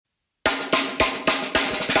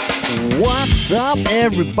What's up,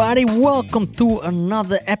 everybody? Welcome to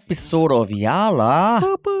another episode of Yala,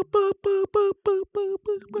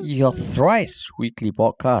 your thrice weekly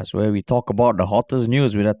podcast where we talk about the hottest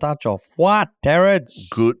news with a touch of what, Terrence?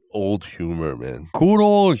 Good old humor, man. Good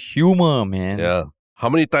old humor, man. Yeah. How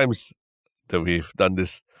many times that we've done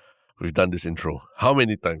this? We've done this intro. How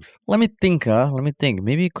many times? Let me think.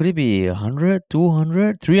 Maybe could it be 100,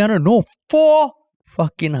 200, 300? No,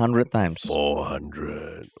 400 times.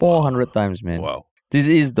 400. 400 times, man. Wow. This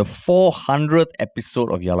is the 400th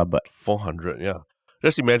episode of Yala But. 400, yeah.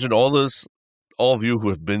 Just imagine all of you who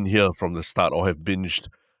have been here from the start or have binged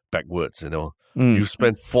backwards, You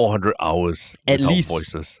spent 400 hours at with least our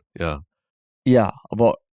voices. Yeah. Yeah,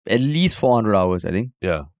 about at least 400 hours, I think.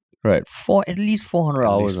 Yeah. Right. At least 400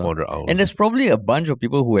 hours. At least 400 hours. And there's probably a bunch of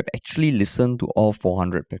people who have actually listened to all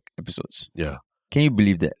 400 episodes. Yeah. Can you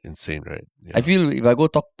believe that? Insane, right? Yeah. I feel if I go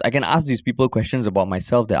talk, I can ask these people questions about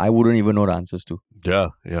myself that I wouldn't even know the answers to. Yeah.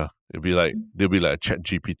 They'll be like a chat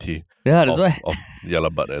GPT. Yeah, that's why. Of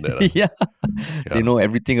Yala Butt and that. Yeah. They know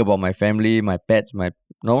everything about my family, my pets,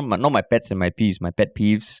 not my pets and my peeves, my pet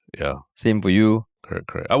peeves. Yeah. Same for you.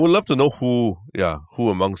 Correct. I would love to know who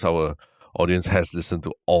amongst our audience has listened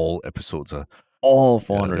to all episodes. All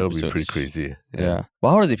 400 that would episodes. be pretty crazy. Yeah.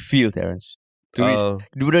 But how does it feel, Terrence?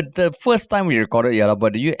 The first time we recorded Yala,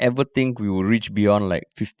 but do you ever think we will reach beyond like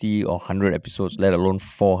 50 or 100 episodes, let alone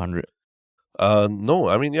 400? No,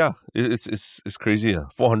 I mean, yeah, it's crazy.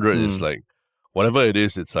 400 is like, whatever it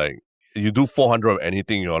is, it's like, you do 400 of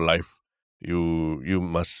anything in your life, you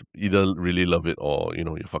must either really love it or,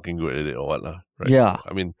 you're fucking good at it or what, right? Yeah.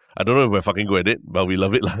 I mean, I don't know if we're fucking good at it, but we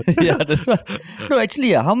love it. Yeah, that's right. No,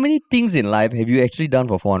 actually, how many things in life have you actually done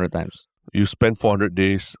for 400 times? You spend 400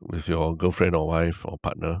 days with your girlfriend or wife or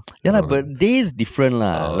partner. Yeah, but day is different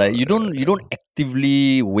lah. Like you don't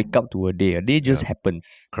actively wake up to a day. A day just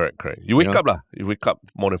happens. Correct. You wake up lah. You wake up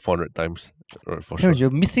more than 400 times. For Terrence, sure.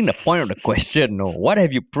 you're missing the point of the question. No, what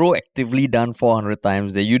have you proactively done 400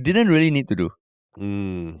 times that you didn't really need to do?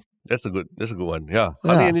 That's a good one. Yeah,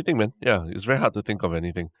 hardly anything, man. Yeah, it's very hard to think of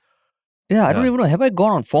anything. Yeah, I don't even know. Have I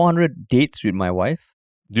gone on 400 dates with my wife?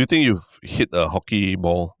 Do you think you've hit a hockey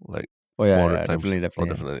ball like? Oh yeah, 400 times? Definitely.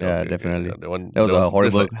 Definitely. Yeah, Okay, definitely. yeah. That was a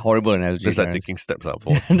horrible analogy. Just like Terrence. taking steps up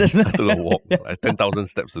for. I took a walk, like 10,000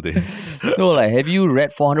 steps a day. No, like have you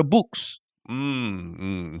read 400 books?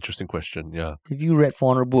 Interesting question. Yeah. Have you read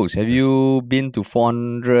 400 books? Have you been to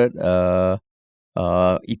 400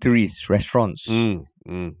 eateries, restaurants? Who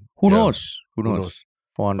knows?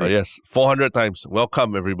 400. Yes, 400 times.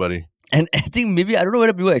 Welcome, everybody. And I think maybe, I don't know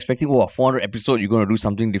whether people are expecting, 400 episode, you're going to do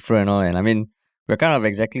something different. And I mean, we're kind of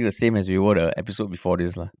exactly the same as we were the episode before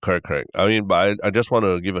this. Correct. I mean, but I just want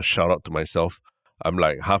to give a shout out to myself. I'm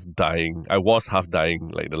like half dying. I was half dying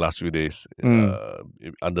like the last few days,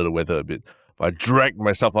 under the weather a bit. But I dragged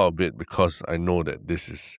myself out a bit because I know that this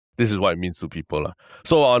is what it means to people.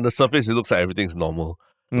 So on the surface, it looks like everything's normal.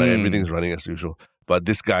 Like everything's running as usual. But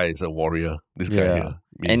this guy is a warrior. This guy here.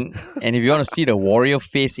 And if you want to see the warrior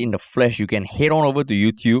face in the flesh, you can head on over to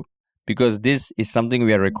YouTube because this is something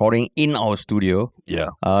we are recording in our studio. Yeah.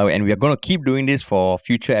 And we are going to keep doing this for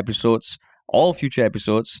future episodes, all future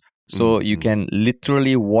episodes. So you can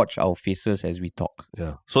literally watch our faces as we talk.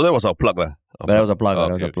 Yeah. So that was our plug, lah. That was a plug.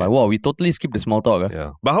 Okay. Wow, we totally skipped the small talk.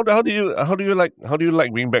 Yeah. But how do you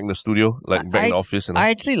like being back in the studio, like back in the office? I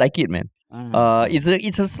actually like it, man.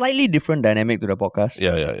 It's a slightly different dynamic to the podcast.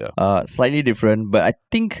 Yeah. Slightly different, but I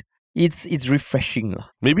think it's refreshing.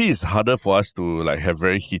 Maybe it's harder for us to like have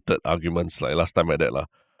very heated arguments like last time like that.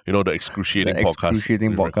 The excruciating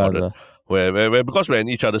podcast. Where because we're in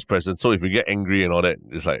each other's presence, so if we get angry and all that,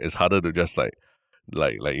 it's harder to just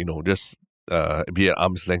be at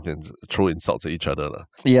arm's length and throw insults at each other.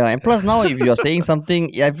 Yeah, and plus now if you're saying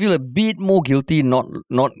something, I feel a bit more guilty not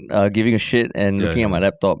giving a shit and looking at my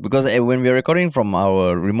laptop, because when we're recording from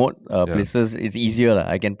our remote places, it's easier.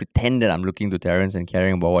 I can pretend that I'm looking to Terrence and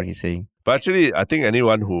caring about what he's saying. But actually, I think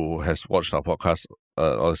anyone who has watched our podcast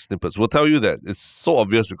or snippets will tell you that it's so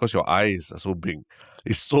obvious because your eyes are so big.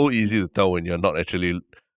 It's so easy to tell when you're not actually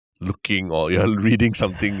looking or you're reading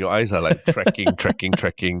something. Your eyes are like tracking.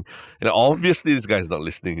 And obviously, this guy's not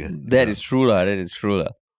listening. That is true.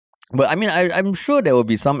 But I mean, I'm sure there will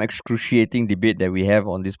be some excruciating debate that we have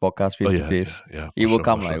on this podcast face to face. Yeah, it will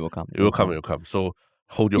come. It will come. So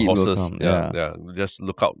hold your horses. Yeah. Just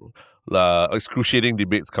look out. Excruciating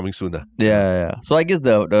debates coming soon. Yeah. So I guess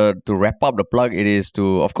to wrap up the plug, it is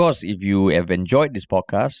to, of course, if you have enjoyed this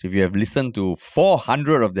podcast, if you have listened to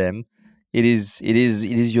 400 of them, it is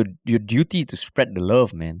your duty to spread the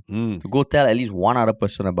love, man. To go tell at least one other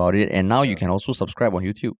person about it, and now you can also subscribe on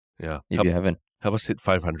YouTube. Yeah, if you haven't. Help us hit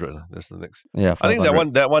 500. That's the next. Yeah, 500. I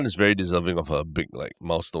think that one is very deserving of a big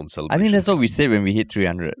milestone celebration. I think that's what we said when we hit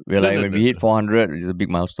 300. We're when we hit 400, it's a big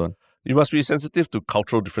milestone. You must be sensitive to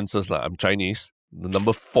cultural differences. I'm Chinese. The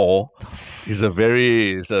number 4 is a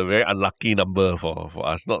very unlucky number for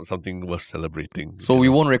us. Not something worth celebrating. So we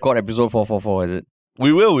won't record episode 444, is it?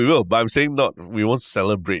 We will. But I'm saying we won't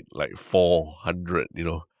celebrate 400.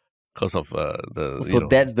 Because of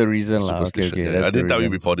that's the reason, superstition. Okay, I didn't tell you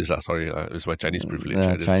before this. Sorry, it's my Chinese privilege.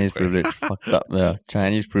 Yeah, Chinese privilege. Fucked up. Yeah,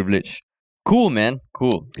 Chinese privilege. Cool, man.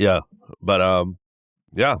 Cool. Yeah, but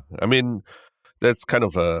I mean, that's kind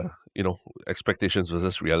of a expectations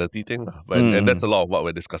versus reality thing. And that's a lot of what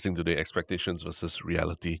we're discussing today, expectations versus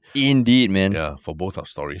reality. Indeed, man. Yeah, for both our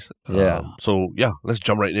stories. Yeah. Let's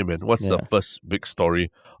jump right in, man. What's the first big story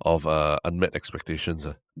of unmet expectations?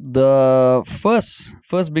 The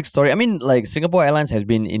first big story, I mean, Singapore Airlines has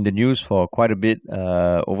been in the news for quite a bit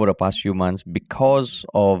over the past few months because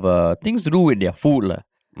of things to do with their food.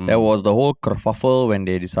 There was the whole kerfuffle when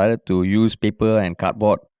they decided to use paper and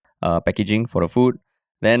cardboard packaging for the food.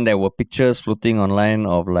 Then there were pictures floating online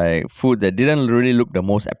of food that didn't really look the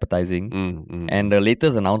most appetizing. And the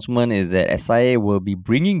latest announcement is that SIA will be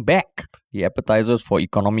bringing back the appetizers for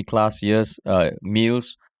economy class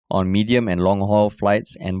meals on medium and long haul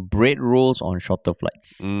flights and bread rolls on shorter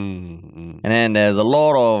flights. And then there's a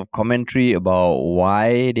lot of commentary about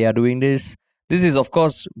why they are doing this. This is, of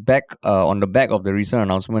course, back on the back of the recent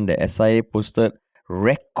announcement that SIA posted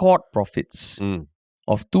record profits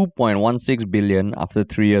of 2.16 billion after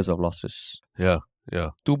 3 years of losses. Yeah.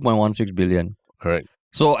 2.16 billion. Correct.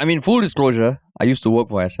 So, I mean, full disclosure, I used to work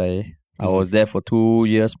for SIA. I was there for 2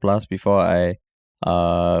 years plus before I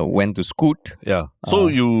went to Scoot. Yeah. So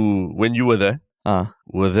when you were there,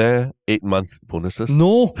 were there 8-month bonuses?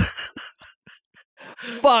 No.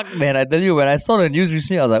 Fuck, man. I tell you, when I saw the news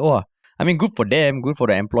recently, I was like, oh, I mean, good for them, good for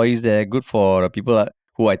the employees there, good for the people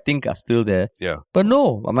who I think are still there. Yeah. But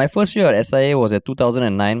no, my first year at SIA was at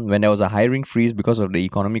 2009 when there was a hiring freeze because of the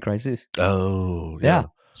economic crisis. Oh, yeah.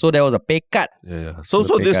 So there was a pay cut. Yeah. So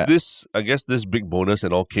this I guess this big bonus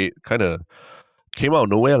and all kind of came out of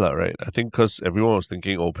nowhere, right? I think because everyone was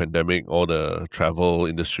thinking, pandemic, all the travel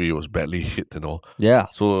industry was badly hit and all. Yeah.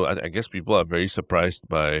 So I guess people are very surprised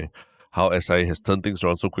by how SIA has turned things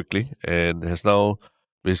around so quickly and has now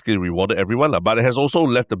basically rewarded everyone. But it has also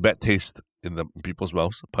left a bad taste in the people's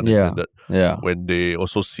mouths, pun intended, when they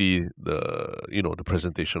also see the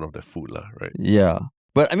presentation of their food, right? Yeah.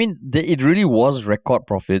 But I mean, it really was record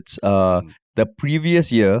profits. The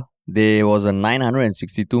previous year, there was a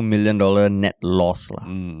 $962 million net loss.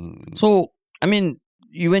 So, I mean,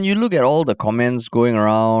 when you look at all the comments going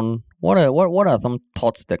around, what are some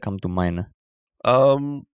thoughts that come to mind?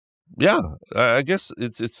 Yeah, I guess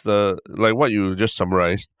it's the what you just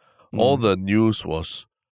summarized. All the news was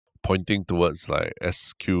pointing towards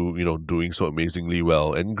SQ, doing so amazingly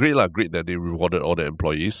well, and great that they rewarded all the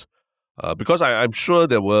employees. Because I'm sure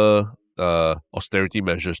there were austerity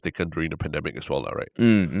measures taken during the pandemic as well, right?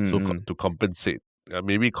 To compensate,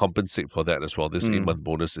 maybe compensate for that as well. This 8-month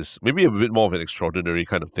bonus is maybe a bit more of an extraordinary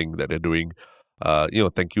kind of thing that they're doing.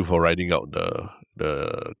 Thank you for riding out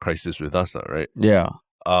the crisis with us, right? Yeah.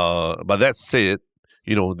 But that said,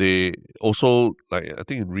 they also I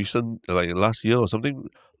think in recent last year or something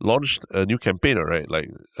launched a new campaign, right?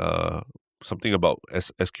 Something about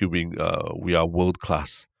SQ being we are world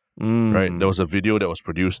class. Right, there was a video that was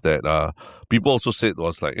produced that people also said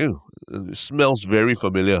was ew, it smells very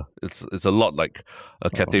familiar. It's a lot like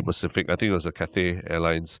a Cathay Pacific. I think it was a Cathay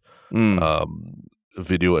Airlines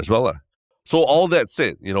video as well. So all that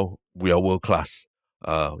said, we are world class.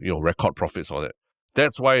 Record profits, all that.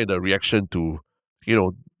 That's why the reaction to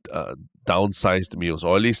downsized meals,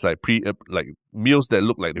 or at least meals that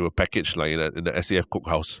look like they were packaged in the SAF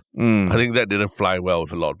cookhouse. I think that didn't fly well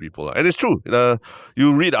with a lot of people. And it's true.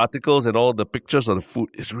 You read articles and all the pictures of the food,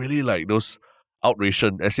 it's really like those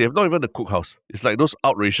outration SAF, not even the cookhouse. It's like those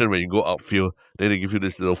outration when you go outfield, then they give you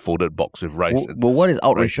this little folded box with rice. But what is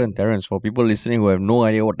outration, Terence? For people listening who have no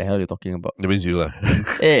idea what the hell you're talking about. That means you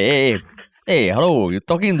Hey, hello, you're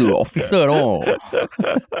talking to the officer, no?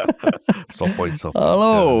 Soft point.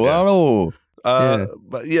 Hello.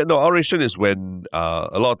 But outration is when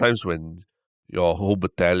a lot of times when your whole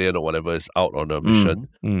battalion or whatever is out on a mission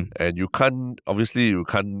and you can't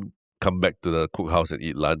come back to the cookhouse and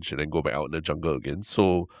eat lunch and then go back out in the jungle again.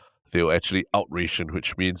 So they'll actually outration,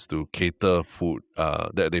 which means to cater food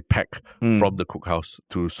that they pack from the cookhouse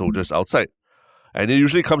to soldiers outside. And it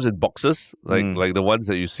usually comes in boxes, like the ones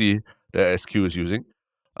that you see that SQ is using.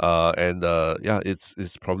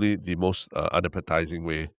 It's probably the most unappetizing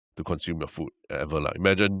way to consume your food ever. Like,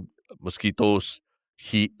 imagine mosquitoes,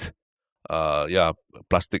 heat,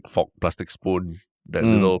 plastic fork, plastic spoon, that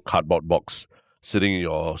little cardboard box sitting in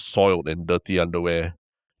your soiled and dirty underwear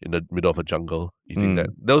in the middle of a jungle, eating that.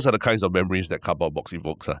 Those are the kinds of memories that cardboard box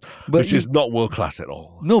evokes, which is not world class at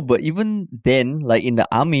all. No, but even then, like in the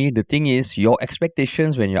army, the thing is, your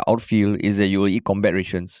expectations when you're outfield is that you will eat combat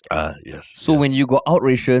rations. Yes. So when you got out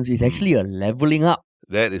rations, it's actually a leveling up.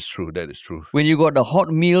 That is true. When you got the hot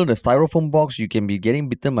meal, the styrofoam box, you can be getting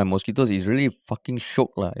bitten by mosquitoes. It's really fucking shock,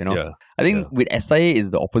 you know. Yeah. I think with SIA is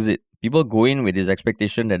the opposite. People go in with this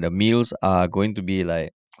expectation that the meals are going to be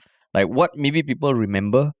like what maybe people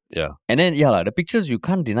remember. Yeah. And then the pictures, you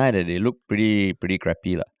can't deny that they look pretty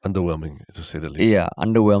crappy. Underwhelming, to say the least. Yeah,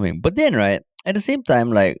 underwhelming. But then at the same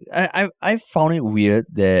time, like I found it weird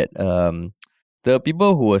that the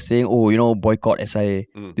people who were saying, boycott SIA,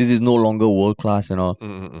 this is no longer world class and all.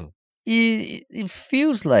 It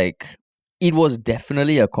feels like it was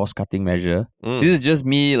definitely a cost cutting measure. This is just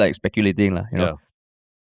me like speculating, you know.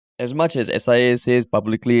 As much as SIA says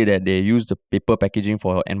publicly that they use the paper packaging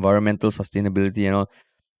for environmental sustainability and all,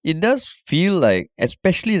 it does feel like,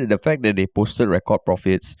 especially the fact that they posted record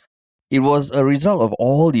profits, it was a result of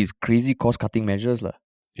all these crazy cost-cutting measures.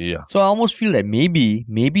 Yeah. So I almost feel that maybe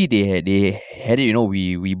they had it,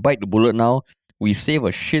 we bite the bullet now, we save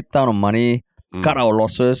a shit ton of money, cut our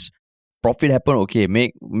losses, profit happen, okay,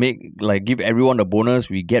 make like give everyone the bonus,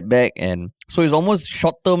 we get back, and so it's almost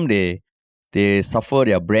short-term they suffer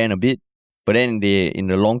their brand a bit, but then in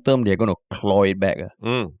the long term, they're going to claw it back.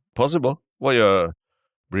 Possible. What you're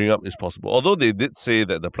bringing up is possible. Although they did say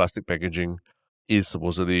that the plastic packaging is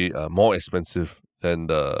supposedly more expensive than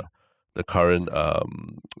the current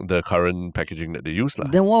packaging that they use.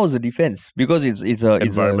 Then what was the defense? Because it's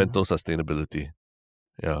environmental sustainability.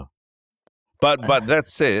 Yeah. But that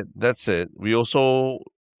said, we also,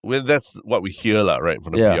 that's what we hear, right,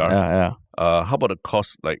 from the PR. Yeah. How about the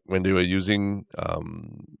cost, like when they were using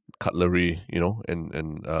cutlery,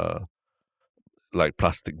 and like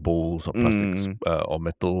plastic bowls or plastic or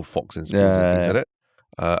metal forks and spoons and things like that?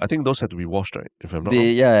 I think those have to be washed, right? If I'm not wrong.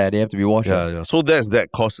 Yeah, they have to be washed. Yeah. So there's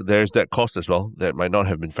that cost. There's that cost as well that might not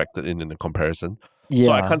have been factored in the comparison. Yeah.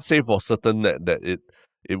 So I can't say for certain that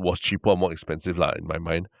it was cheaper or more expensive in my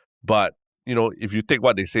mind. But if you take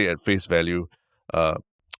what they say at face value,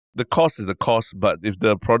 the cost is the cost, but if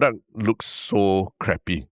the product looks so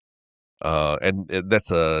crappy, and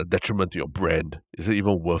that's a detriment to your brand, is it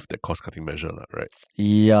even worth that cost-cutting measure, right?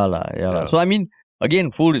 Yeah. So, I mean,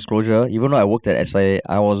 again, full disclosure, even though I worked at SIA,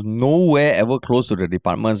 I was nowhere ever close to the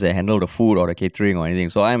departments that handle the food or the catering or anything.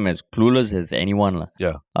 So, I'm as clueless as anyone.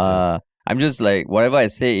 Yeah. I'm just like, whatever I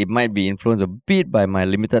say, it might be influenced a bit by my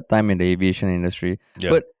limited time in the aviation industry. Yeah.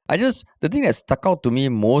 But the thing that stuck out to me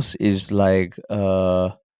most is like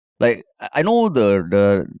I know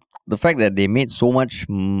the fact that they made so much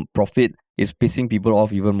profit is pissing people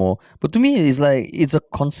off even more. But to me, it's like it's a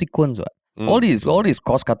consequence. All these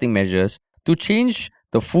cost cutting measures to change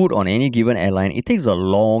the food on any given airline, it takes a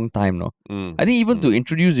long time. No, I think even to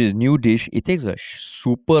introduce this new dish, it takes a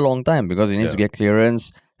super long time because it needs to get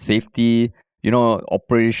clearance, safety.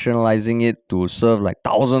 Operationalizing it to serve like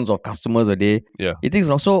thousands of customers a day. Yeah, it takes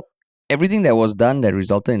also everything that was done that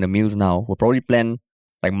resulted in the meals now were probably planned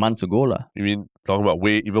like months ago. You mean talking about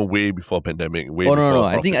way before pandemic? No.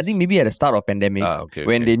 I think maybe at the start of pandemic,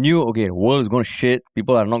 when they knew, the world is going to shit,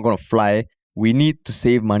 people are not going to fly, we need to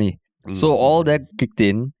save money. So all that kicked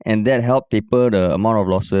in, and that helped taper the amount of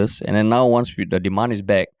losses. And then now once the demand is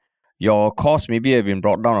back, your costs maybe have been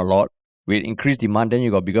brought down a lot. With increased demand, then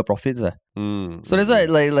you got bigger profits. So that's why,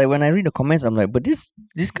 like when I read the comments, I'm like, but these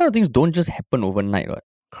kind of things don't just happen overnight, right?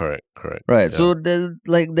 Correct. Right. Yeah. So there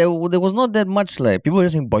was not that much like people were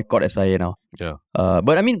just saying boycott SIA now. Yeah.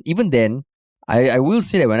 But I mean, even then, I will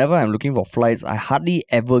say that whenever I'm looking for flights, I hardly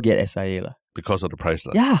ever get SIA. Because of the price.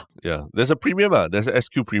 Yeah. There's a premium. There's an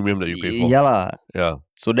SQ premium that you pay for. Yeah.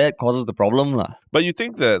 So that causes the problem. But you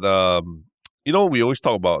think that we always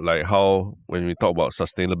talk about like how when we talk about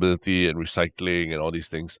sustainability and recycling and all these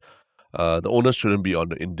things, the onus shouldn't be on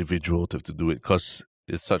the individual to do it because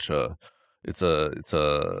it's such a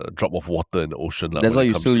drop of water in the ocean. That's why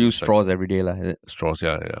you still use straws every day. Straws,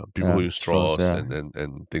 yeah. People who use straws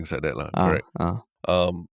and things like that. Correct.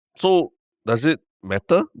 So does it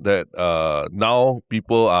matter that now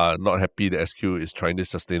people are not happy that SQ is trying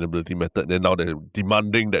this sustainability method, then now they're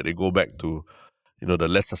demanding that they go back to the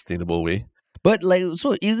less sustainable way? But like,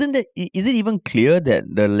 so is it even clear that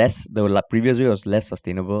the previous way was less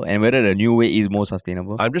sustainable, and whether the new way is more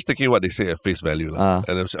sustainable? I'm just taking what they say at face value.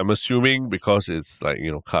 And I'm assuming because it's like,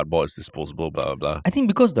 cardboard is disposable, blah, blah, blah. I think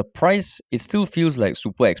because the price, it still feels like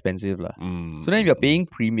super expensive. So then if you're paying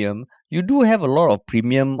premium, you do have a lot of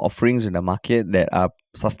premium offerings in the market that are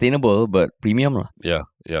sustainable but premium. Yeah.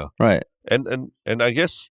 Right. And I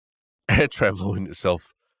guess air travel in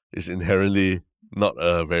itself is inherently not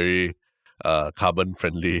a very carbon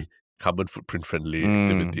footprint friendly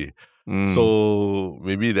activity. So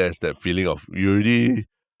maybe there's that feeling of you're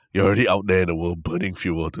already out there in the world burning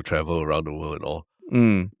fuel to travel around the world and all.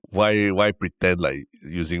 Why pretend like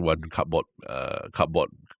using one cardboard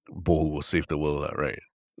bowl will save the world, right?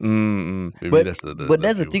 Maybe that's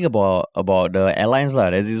the thing about the airlines.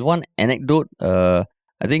 There's this one anecdote, I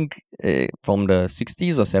think from the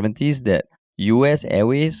 60s or 70s, that US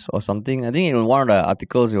Airways or something, I think in one of the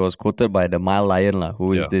articles it was quoted by the Mile Lion,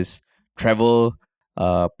 who is this travel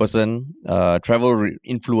person, travel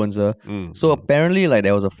influencer. So apparently, like,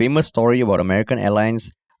 there was a famous story about American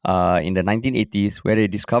Airlines in the 1980s where they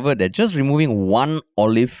discovered that just removing one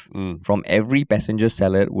olive from every passenger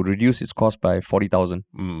salad would reduce its cost by 40,000.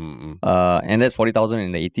 And that's 40,000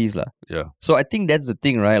 in the 80s. Yeah. So I think that's the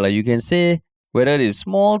thing, right? Like, you can say whether this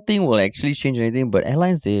small thing will actually change anything, but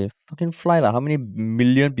airlines, they fucking fly how many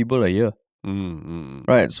million people a year?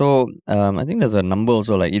 Right. So I think there's a number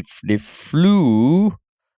also, like, if they flew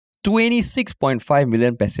 26.5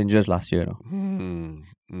 million passengers last year. Even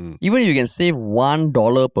if you can save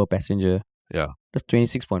 $1 per passenger, that's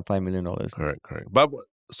 $26.5 million. Correct. But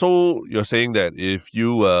so you're saying that if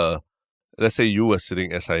you let's say you were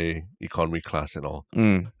sitting SIA economy class and all,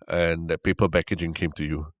 and that paper packaging came to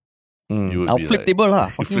you, you would I'll be flip like, table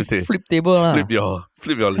flip table flip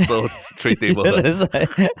your little tray table.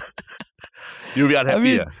 You'll be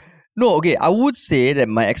unhappy. No, okay. I would say that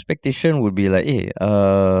my expectation would be like, hey,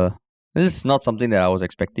 this is not something that I was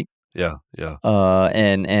expecting. Yeah.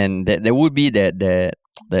 And that there would be that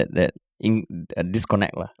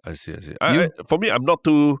disconnect. I see. For me, I'm not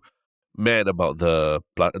too mad about the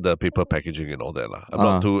paper packaging and all that. I'm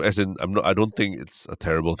not too, I don't think it's a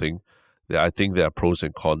terrible thing. I think there are pros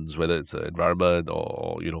and cons, whether it's the environment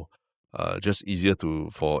or just easier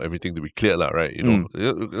for everything to be cleared, right?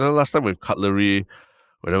 Last time with cutlery,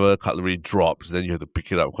 whenever cutlery drops, then you have to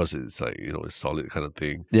pick it up because it's like, it's solid kind of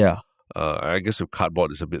thing. Yeah. I guess with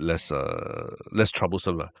cardboard it's a bit less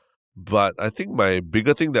troublesome. But I think my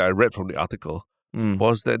bigger thing that I read from the article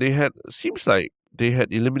was that seems like they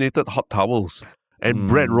had eliminated hot towels and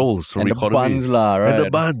bread rolls from economy. And the buns, right? And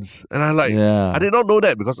the buns. And I did not know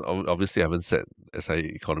that because obviously I haven't said SIA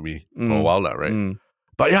economy for a while, right?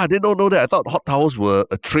 But I did not know that. I thought hot towels were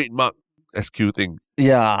a trademark SQ thing.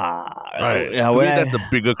 Yeah. Right. To me, that's a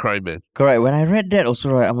bigger crime, man. Correct. When I read that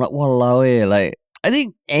also, right, I'm like, walao, like, I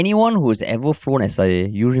think anyone who has ever flown SIA,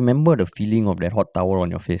 you remember the feeling of that hot towel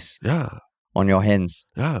on your face. Yeah. On your hands.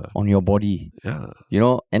 Yeah. On your body. Yeah.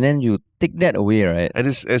 And then you take that away, right? And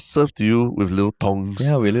it's served to you with little tongs.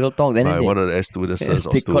 Yeah, with little tongs. And by one of the air stewardesses.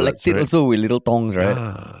 They collect it also with little tongs, right?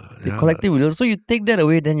 They collect it with little. So you take that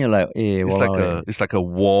away, then you're like, hey, it's like a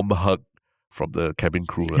warm hug from the cabin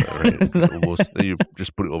crew, right? Almost. Then you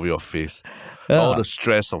just put it over your face. All the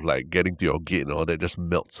stress of like getting to your gate and all that just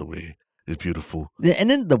melts away. It's beautiful. Yeah,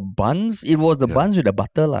 and then the buns, it was the buns with the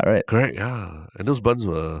butter, right? Correct, yeah. And those buns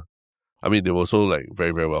were, they were also like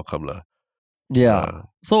very, very welcome. Yeah.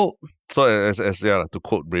 So as to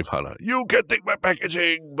quote Braveheart, you can take my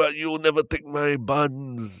packaging, but you'll never take my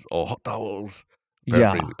buns or hot towels.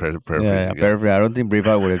 Paraphrasing. Paraphrasing. I don't think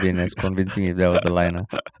Braveheart would have been as convincing if that was the line.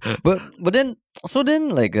 But then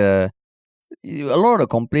like a lot of the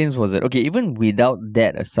complaints was that, okay, even without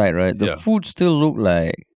that aside, right, the food still looked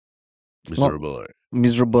like miserable. Right?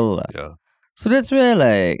 Miserable. Yeah. So that's where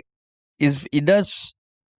like is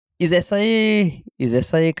SIA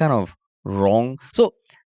kind of wrong? So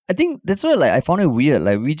I think that's why like I found it weird.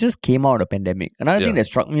 Like we just came out of the pandemic. Another thing that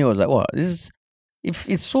struck me was like, wow, it's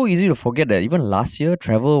so easy to forget that even last year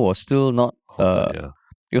travel was still not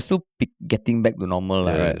you're still getting back to normal,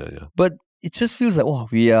 right? Yeah. But it just feels like, wow,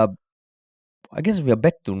 I guess we are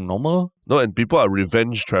back to normal. No, and people are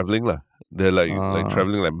revenge traveling They're like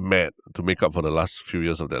traveling like mad to make up for the last few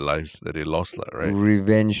years of their lives that they lost, right?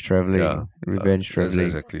 Revenge traveling. Yeah. Revenge traveling.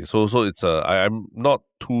 Exactly. So it's I'm not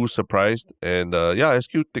too surprised, and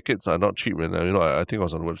SQ tickets are not cheap, and I think I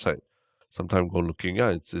was on the website sometime ago looking.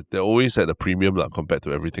 Yeah, they're always at a premium compared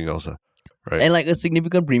to everything else, right? And like a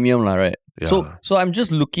significant premium, right? Yeah. So I'm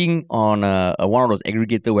just looking on one of those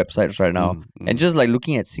aggregator websites right now, and just like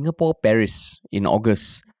looking at Singapore Paris in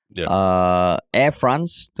August. Air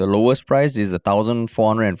France, the lowest price is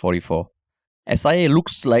 1,444. SIA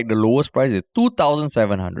looks like the lowest price is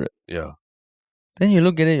 2,700. Yeah. Then you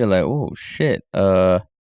look at it, you're like, oh shit.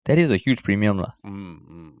 That is a huge premium lah.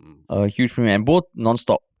 A huge premium, and both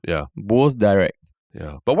non-stop. Yeah. Both direct.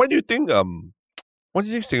 Yeah. But why do you think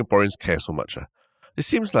Singaporeans care so much? It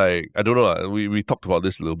seems like, I don't know, we talked about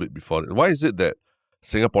this a little bit before. Why is it that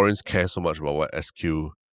Singaporeans care so much about what SQ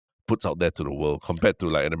puts out there to the world compared to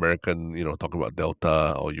like an American, talking about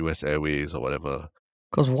Delta or US Airways or whatever?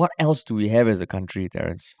 Because what else do we have as a country,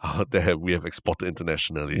 Terence? We have exported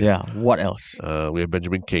internationally. Yeah, what else? We have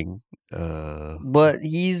Benjamin King. But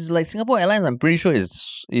he's like Singapore Airlines, I'm pretty sure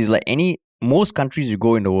is like most countries you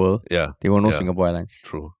go in the world, they will know Singapore Airlines.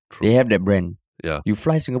 True. They have that brand. Yeah. You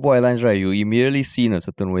fly Singapore Airlines, right? You immediately see in a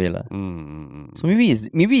certain way. So maybe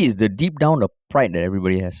it's the deep down the pride that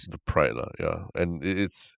everybody has. The pride, yeah. And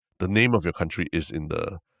it's the name of your country is in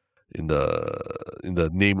the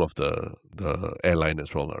name of the airline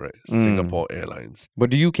as well, right? Singapore Airlines. But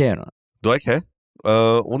do you care or not? Do I care?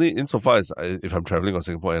 Only insofar as if I'm traveling on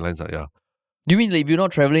Singapore Airlines, yeah. You mean like if you're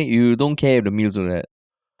not traveling, you don't care if the meals are that?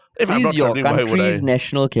 If this I'm not is your traveling, country's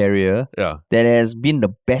national carrier that has been the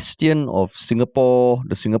bastion of Singapore,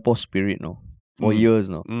 the Singapore spirit, for years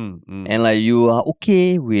now. And like you are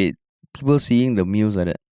okay with people seeing the meals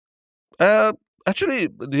like that? Actually,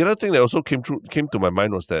 the other thing that also came to my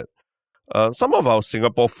mind was that some of our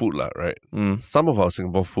Singapore food, right? Some of our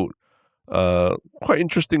Singapore food, quite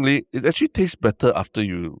interestingly, it actually tastes better after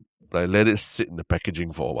you like let it sit in the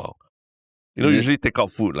packaging for a while. Usually take out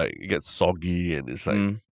food, like it gets soggy and it's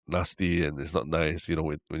like nasty and it's not nice,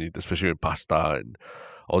 when you, especially with pasta and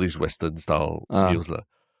all these Western style meals.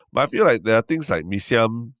 But I feel like there are things like mee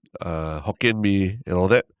siam, Hokkien mee and all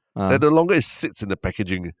that, that the longer it sits in the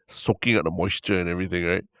packaging, soaking up the moisture and everything,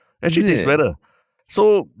 right? Actually tastes better.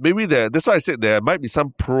 So maybe that's why I said there might be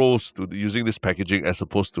some pros to using this packaging as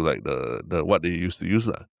opposed to like the what they used to use.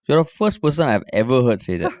 You're the first person I've ever heard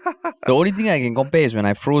say that. The only thing I can compare is when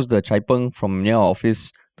I froze the chai peng from near our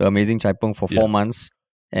office, the amazing chai peng for 4 months,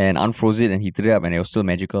 and unfroze it and heated it up, and it was still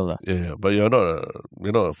magical. Yeah, but you're not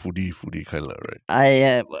a foodie kind of,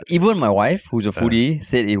 right? Even my wife, who's a foodie,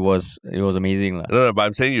 said it was amazing. No, but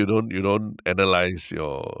I'm saying you don't analyze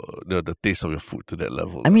the taste of your food to that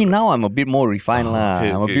level. I mean, now I'm a bit more refined.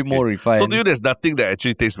 I'm a bit more refined. So to you, there's nothing that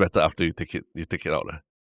actually tastes better after you take it out.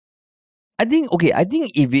 I think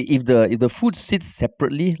if the food sits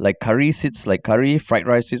separately, like curry sits like curry, fried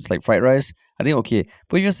rice sits like fried rice, I think okay.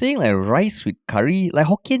 But if you're saying like rice with curry, like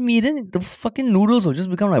Hokkien mee, then the fucking noodles will just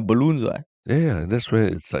become like balloons, right? Yeah, and that's where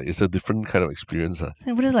it's like it's a different kind of experience.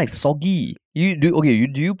 But it's like soggy. Do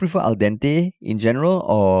you prefer al dente in general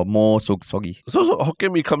or more soggy? So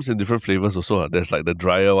Hokkien mee comes in different flavors also. There's like the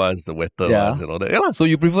drier ones, the wetter ones, and all that. Yeah. So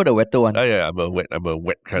you prefer the wetter one? Yeah, I'm a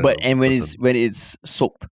wet kind but of. And person. when it's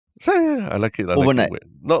soaked. So yeah, I like it. Overnight. Like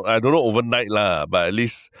it I don't know overnight but at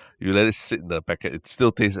least you let it sit in the packet. It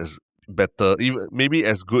still tastes as better, even maybe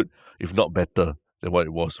as good, if not better than what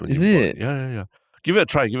it was when you bought it. Yeah. Give it a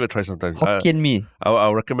try sometime. Hokkien mee.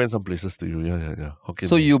 I'll recommend some places to you. Yeah. Hokkien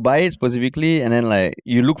so mee. You buy it specifically and then like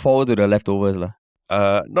you look forward to the leftovers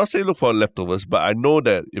Not say look for leftovers, but I know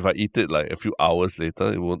that if I eat it like a few hours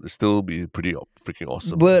later, it will still be pretty freaking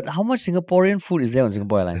awesome. But how much Singaporean food is there on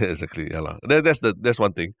Singapore Airlines? Exactly, yeah. That's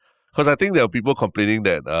one thing. Because I think there are people complaining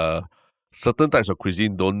that certain types of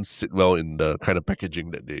cuisine don't sit well in the kind of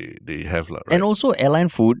packaging that they have. Right? And also airline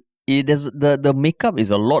food, the makeup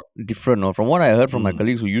is a lot different. From what I heard from my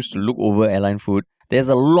colleagues who used to look over airline food, there's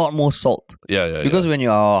a lot more salt. Yeah. Because when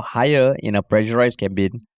you're higher in a pressurized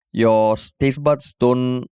cabin, your taste buds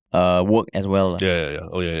don't work as well. Yeah.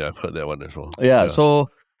 Oh yeah, I've heard that one as well. Yeah. So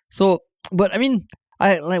but I mean,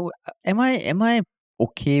 am I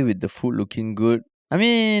okay with the food looking good? I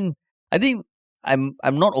mean, I think I'm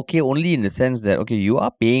not okay only in the sense that okay, you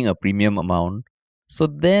are paying a premium amount, so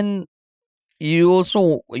then you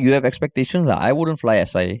have expectations. I wouldn't fly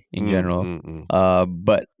SIA in general.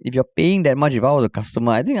 But if you're paying that much, if I was a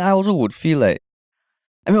customer, I think I also would feel like,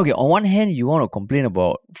 I mean, okay, on one hand, you want to complain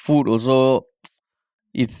about food. Also,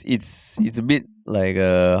 it's a bit like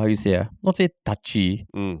how you say, not say touchy.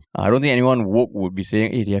 I don't think anyone woke would be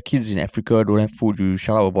saying, "Hey, there are kids in Africa don't have food. You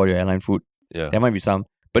shut up about your airline food." Yeah, there might be some,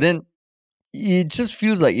 but then it just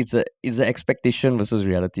feels like it's an expectation versus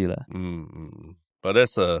reality, But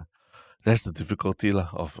that's the difficulty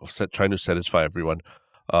of trying to satisfy everyone.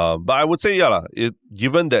 But I would say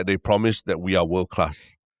given that they promised that we are world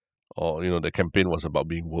class, or the campaign was about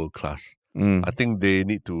being world class, I think they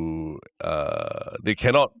need to they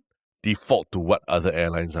cannot default to what other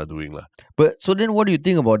airlines are doing. But so then what do you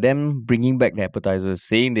think about them bringing back the appetizers,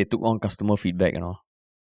 saying they took on customer feedback and all?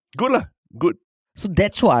 Good. Good. So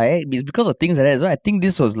that's why, it's because of things like that. So I think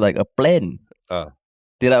this was like a plan.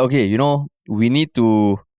 They're like, okay, we need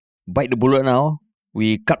to bite the bullet now.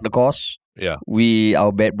 We cut the costs. Yeah.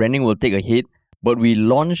 Our branding will take a hit, but we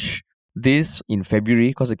launch this in February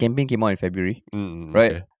because the campaign came out in February,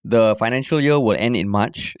 right? Okay. The financial year will end in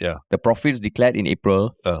March. Yeah. The profits declared in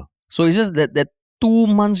April. So it's just that 2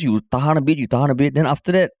 months you tahan a bit. Then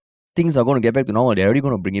after that, things are going to get back to normal. They're already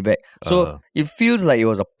going to bring it back. So it feels like it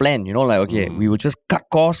was a plan, like, okay, we will just cut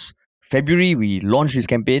costs. February, we launch this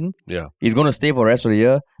campaign. Yeah. It's going to stay for the rest of the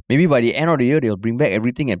year. Maybe by the end of the year, they'll bring back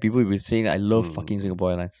everything and people will be saying, I love fucking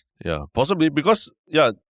Singapore Airlines. Yeah, possibly because,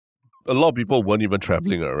 a lot of people weren't even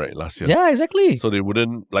traveling, right, last year. Yeah, exactly. So they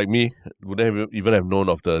wouldn't, like me, even have known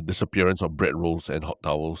of the disappearance of bread rolls and hot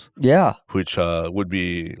towels. Yeah. Which would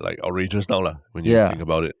be like outrageous now when you think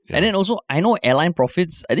about it. Yeah. And then also, I know airline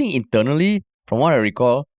profits, I think internally, from what I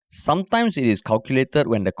recall, sometimes it is calculated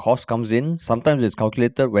when the cost comes in. Sometimes it's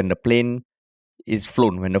calculated when the plane is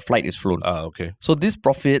flown, when the flight is flown. Okay. So this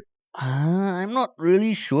profit, I'm not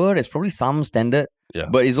really sure. There's probably some standard. Yeah.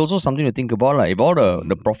 But it's also something to think about. If all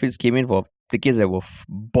the profits came in for tickets that were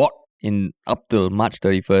bought in up till March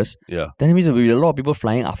 31st, then it means there will be a lot of people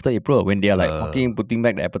flying after April when they are like fucking putting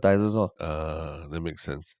back the appetizers. That makes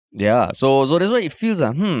sense. Yeah. So that's why it feels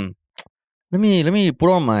like, let me put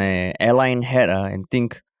on my airline hat and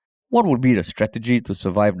think, what would be the strategy to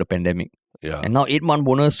survive the pandemic? Yeah. And now 8-month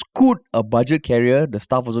bonus, could a budget carrier, the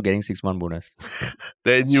staff also getting 6-month bonus.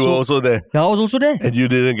 Then you were also there. Yeah, I was also there. And you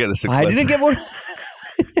didn't get the 6 months. I didn't get one.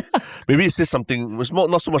 Maybe it says something, it's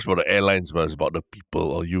not so much about the airlines, but it's about the people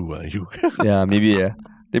or you. Yeah, maybe, yeah.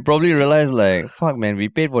 They probably realized like, fuck man, we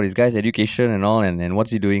paid for this guy's education and all, and what's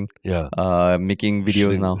he doing? Yeah. Making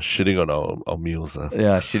videos now. Shitting on our meals.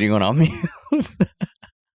 Yeah, shitting on our meals.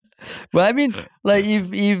 But I mean, like if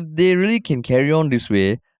they really can carry on this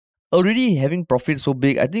way, already having profit so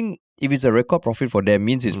big, I think if it's a record profit for them,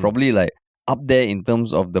 means it's probably like up there in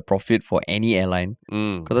terms of the profit for any airline.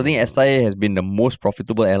 Because I think SIA has been the most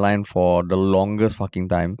profitable airline for the longest fucking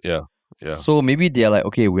time. Yeah. So maybe they're like,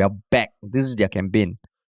 okay, we are back. This is their campaign.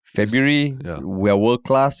 February, we are world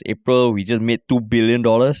class. April, we just made $2 billion.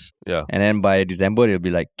 Yeah. And then by December, they'll be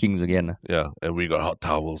like kings again. Yeah. And we got hot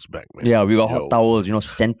towels back, man. Yeah, we got hot towels,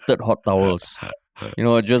 scented hot towels.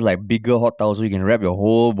 Just like bigger hot towels so you can wrap your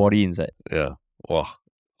whole body inside. Yeah. Wow.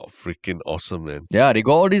 Freaking awesome, man. Yeah, they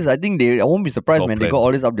got all this. I think I won't be surprised, man. They got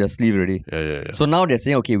all this up their sleeve already. Yeah. So now they're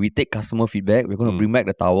saying, okay, we take customer feedback. We're going to bring back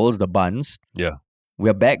the towels, the buns. Yeah.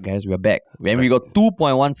 We're back, guys. We're back. And we got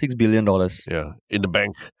 $2.16 billion. Yeah. In the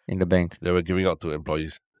bank. They were giving out to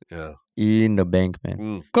employees. Yeah. In the bank,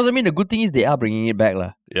 man. Because, the good thing is they are bringing it back.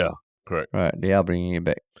 Yeah, correct. Right. They are bringing it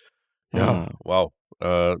back. Yeah. Wow.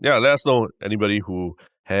 Let us know, anybody who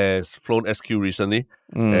has flown SQ recently,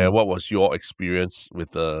 what was your experience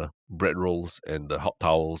with the bread rolls and the hot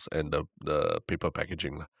towels and the paper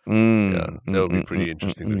packaging? Yeah, that would be pretty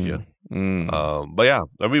interesting to hear. But yeah,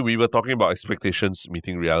 we were talking about expectations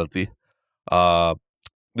meeting reality.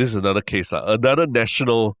 This is another case, another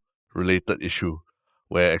national related issue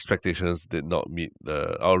where expectations did not meet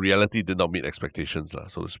our reality did not meet expectations,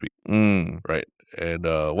 so to speak. Right. And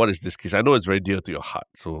what is this case? I know it's very dear to your heart,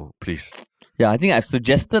 so please. Yeah, I think I've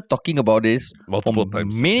suggested talking about this multiple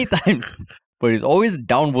times. Many times. But it's always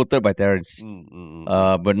downvoted by Terrence.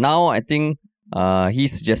 But now I think he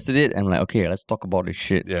suggested it. And I'm like, okay, let's talk about this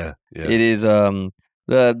shit. Yeah. It is the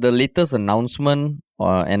latest announcement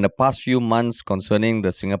and the past few months concerning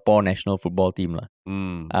the Singapore national football team.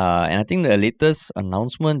 And I think the latest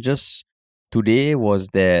announcement just today was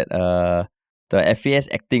that the FAS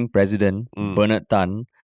acting president, Bernard Tan,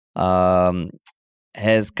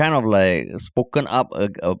 has kind of like spoken up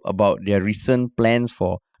about their recent plans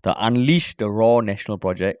for the Unleash the Raw National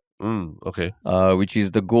Project. Okay. Which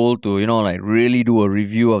is the goal to, really do a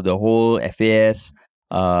review of the whole FAS,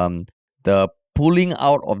 the pulling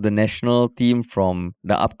out of the national team from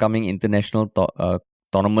the upcoming international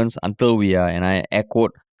tournaments until we are, and I air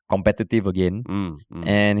quote, competitive again.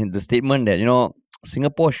 And the statement that,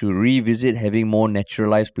 Singapore should revisit having more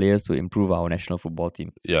naturalized players to improve our national football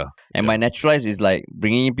team. Yeah. And by naturalized is like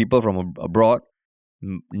bringing in people from abroad,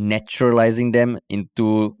 naturalizing them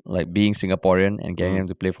into like being Singaporean and getting them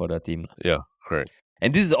to play for the team. Yeah, correct.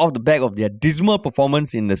 And this is off the back of their dismal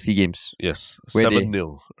performance in the SEA Games. Yes,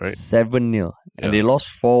 7-0, right? 7-0. And they lost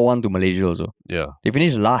 4-1 to Malaysia also. Yeah. They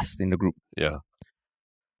finished last in the group. Yeah.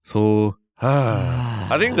 So,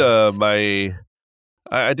 I think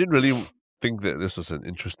I didn't really think that this was an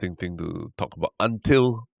interesting thing to talk about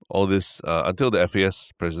until all this until the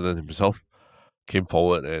FAS president himself came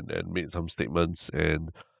forward and made some statements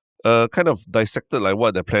and kind of dissected like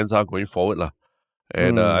what their plans are going forward lah.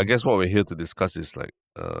 And I guess what we're here to discuss is like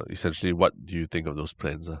essentially what do you think of those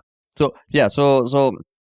plans? So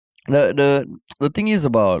the thing is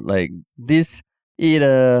about like this.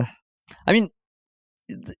 There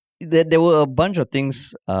were a bunch of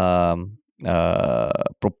things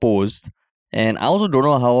proposed, and I also don't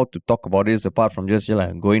know how to talk about this apart from just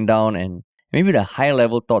going down and maybe the high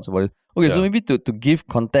level thoughts about it. Okay, so maybe to give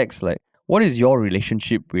context, like what is your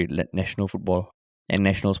relationship with national football and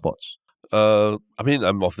national sports? I'm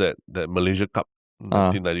of that Malaysia Cup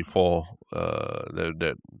 1994.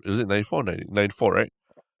 That is it 94? 94, right?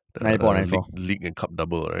 94. League and Cup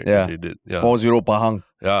double, right? Yeah. They did. Yeah. 4-0 Pahang.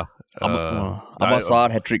 Yeah.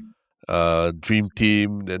 Abbasad hat-trick. Dream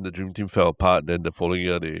Team. Then the Dream Team fell apart. Then the following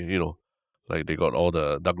year, they got all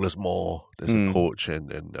the Douglas Moore as a coach,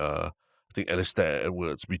 and I think Alistair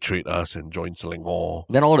Edwards betrayed us and joined Selangor.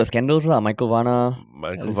 Then all the scandals Michael Vanna,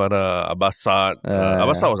 Abbasad.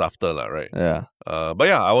 Abbasad was after right? Yeah. But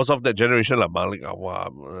yeah, I was of that generation Malik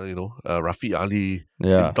Awam, Rafi Ali,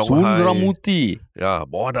 Sundramuthi. Yeah,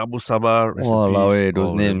 Mohan Abu Samar. Walao,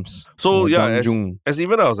 those names. So as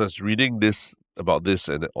even I was reading about this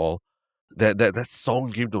and all, that song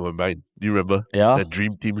came to my mind. Do you remember? Yeah. That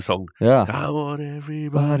Dream Team song. Yeah. Come on,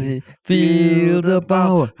 everybody, feel the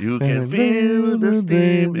power. You can feel the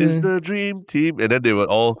steam. It's the Dream Team. And then they were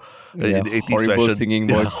all in the 80s horrible fashion. Singing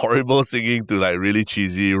voice. Horrible singing to like really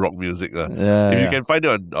cheesy rock music. If you can find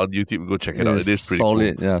it on YouTube, go check it out. It is pretty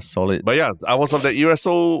solid. cool. Yeah, solid. But yeah, I was of that era,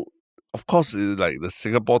 so of course, like the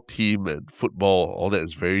Singapore team and football, all that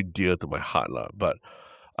is very dear to my heart. But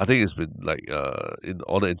I think it's been like in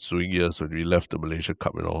all the ensuing years when we left the Malaysia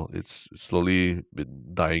Cup and all, it's slowly been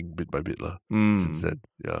dying bit by bit since then.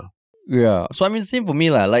 Yeah. Yeah. So same for me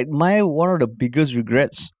like one of the biggest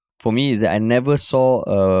regrets for me is that I never saw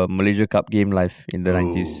a Malaysia Cup game live in the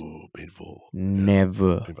 90s. Painful.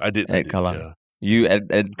 Never. I did at Kallang. Yeah. You at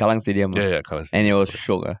Kallang Stadium? Yeah, Kallang Stadium. And it was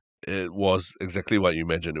shock. It was exactly what you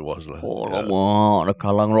imagined it was. The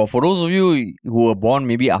Kallang Roar. For those of you who were born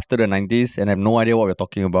maybe after the 90s and have no idea what we're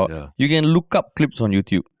talking about, you can look up clips on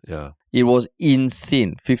YouTube. Yeah. It was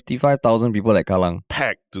insane. 55,000 people at Kallang.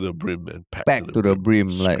 Packed to the brim, man. Packed to the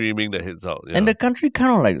brim. Screaming their heads out. Yeah. And the country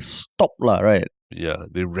kind of stopped, right? Yeah,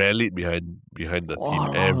 they rallied behind the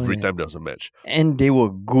team every time there was a match. And they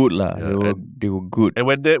were good, they were good. And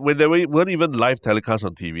when there weren't even live telecasts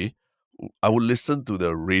on TV, I would listen to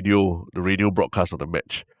the radio broadcast of the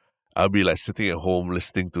match. I'll be like sitting at home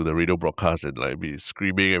listening to the radio broadcast and like be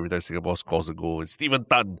screaming every time Singapore scores a goal. And Stephen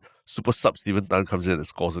Tan, super sub Stephen Tan comes in and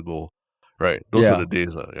scores a goal. Right, those were the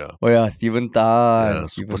days. Yeah. Oh yeah, Stephen Tan, yeah,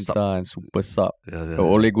 super sub. Yeah, the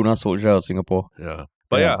Ole Gunnar Solskjaer of Singapore. Yeah,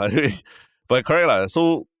 but anyway, but correct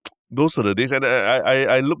So those were the days, and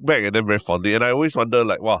I look back at them very fondly, and I always wonder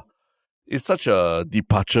like, wow, it's such a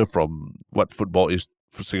departure from what football is.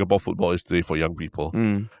 Singapore football is today for young people,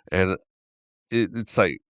 and it's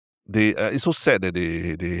like it's so sad that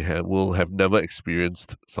they will have never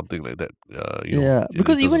experienced something like that.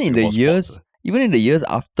 Because even in the years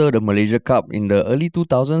after the Malaysia Cup in the early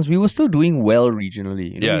 2000s, we were still doing well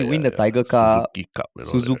regionally. We win the Tiger Cup,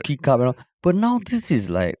 Suzuki Cup, and all. But now this is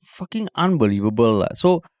like fucking unbelievable.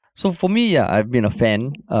 So for me, I've been a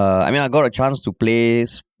fan. I got a chance to play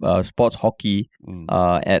sports hockey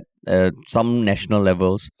at some national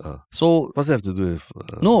levels. So what's that have to do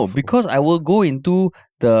with? Because I will go into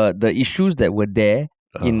the issues that were there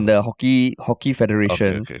in the hockey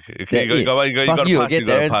federation. Okay. You got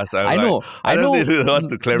to pass. I know. I just want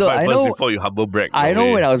to clarify first before you humble brag. I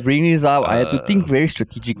know when I was bringing this up, I had to think very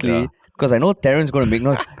strategically. Because I know Terren's going to make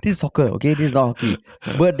noise. This is soccer, okay? This is not hockey.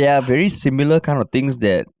 But there are very similar kind of things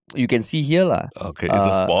that you can see here. Okay, it's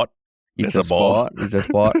a sport. It's a sport.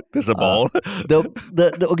 There's a ball.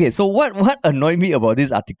 Okay, so what annoyed me about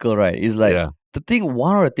this article, right, is like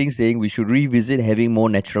one of the things saying we should revisit having more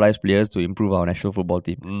naturalized players to improve our national football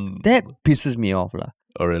team. That pisses me off.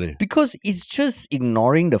 Oh, really? Because it's just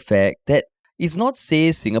ignoring the fact that it's not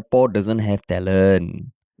say Singapore doesn't have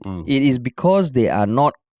talent. It is because they are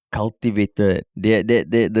not cultivated.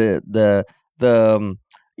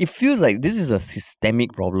 It feels like this is a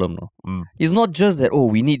systemic problem. It's not just that,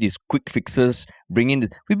 we need these quick fixes, bring in this.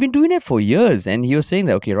 We've been doing it for years. And he was saying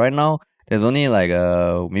that, okay, right now, there's only like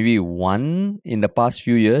maybe one in the past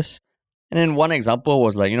few years. And then one example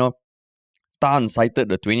was like, Tan cited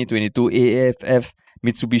the 2022 AFF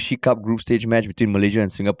Mitsubishi Cup group stage match between Malaysia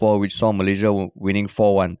and Singapore, which saw Malaysia winning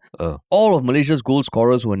 4-1. All of Malaysia's goal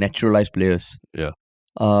scorers were naturalized players. Yeah.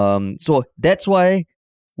 So that's why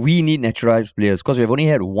we need naturalized players because we've only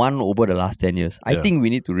had one over the last 10 years. I think we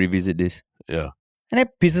need to revisit this. Yeah. And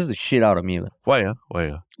that pisses the shit out of me. Why?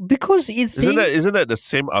 Why? Because it's... Isn't that the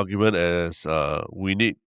same argument as we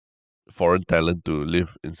need foreign talent to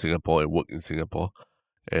live in Singapore and work in Singapore?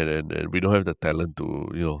 And we don't have the talent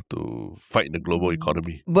to fight in the global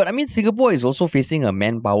economy. But I mean, Singapore is also facing a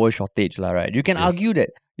manpower shortage, right? You can argue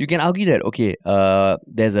that. Okay,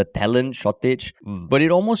 there's a talent shortage, but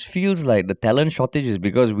it almost feels like the talent shortage is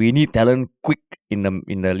because we need talent quick in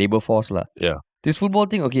the labor force, Yeah. This football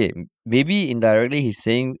thing, okay, maybe indirectly he's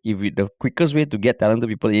saying the quickest way to get talented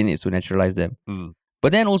people in is to naturalize them.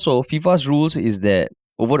 But then also, FIFA's rules is that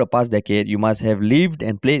over the past decade, you must have lived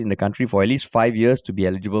and played in the country for at least 5 years to be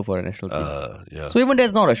eligible for the national team. Yeah. So even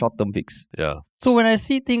that's not a short-term fix. Yeah. So when I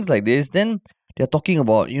see things like this, then they're talking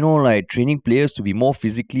about, like training players to be more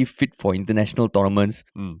physically fit for international tournaments.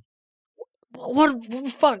 What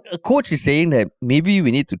fuck? A coach is saying that maybe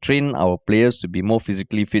we need to train our players to be more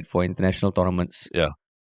physically fit for international tournaments. Yeah.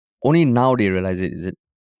 Only now they realize it, is it?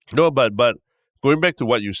 No, but going back to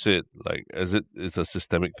what you said, like, as it's a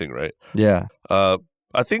systemic thing, right? Yeah.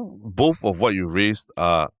 I think both of what you raised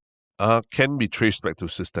can be traced back to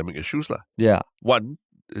systemic issues. Yeah. One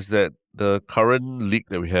is that the current league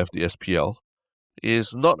that we have, the SPL,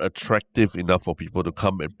 is not attractive enough for people to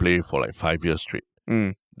come and play for like 5 years straight.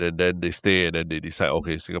 Then they stay and then they decide,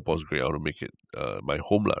 okay, Singapore's great, I want to make it my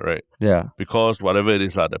home, right? Yeah. Because whatever it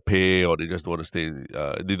is, the pay, or they just don't want to stay,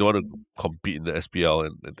 they don't want to compete in the SPL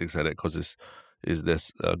and things like that because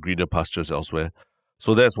there's greener pastures elsewhere.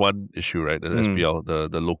 So that's one issue, right? The SPL,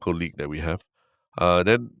 the local league that we have.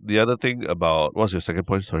 Then the other thing about, what's your second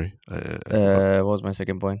point? Sorry. What was my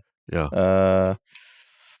second point? Yeah. The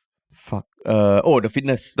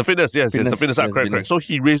fitness. The fitness, yes. The fitness. Correct. So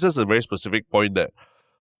he raises a very specific point that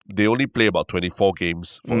they only play about 24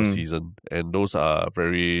 games for a season. And those are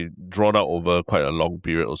very drawn out over quite a long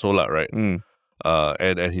period also, right?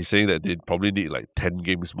 And he's saying that they probably need like 10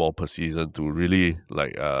 games more per season to really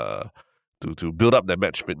like... To build up that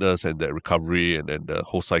match fitness and that recovery and then the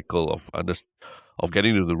whole cycle of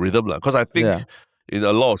getting to the rhythm. Because I think in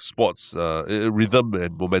a lot of sports, rhythm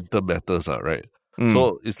and momentum matters, right?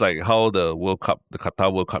 So it's like how the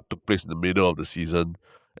Qatar World Cup took place in the middle of the season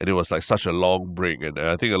and it was like such a long break. And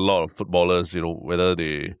I think a lot of footballers, whether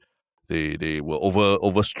they were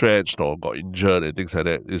overstretched or got injured and things like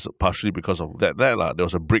that, is partially because of that. There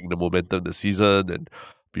was a break in the momentum of the season and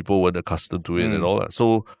people weren't accustomed to it and all that.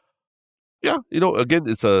 So yeah, again,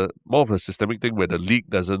 it's more of a systemic thing where the league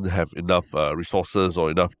doesn't have enough resources or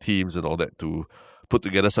enough teams and all that to put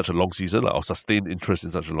together such a long season or sustain interest in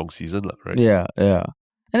such a long season, right? Yeah.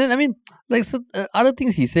 And then, I mean, like other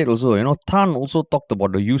things he said also, Tan also talked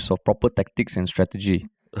about the use of proper tactics and strategy.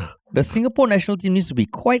 The Singapore national team needs to be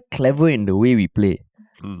quite clever in the way we play.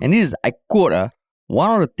 And this is, I quote,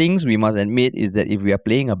 one of the things we must admit is that if we are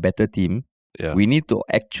playing a better team, we need to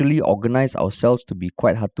actually organize ourselves to be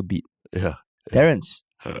quite hard to beat. Yeah. Terence,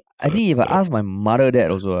 I think if I ask my mother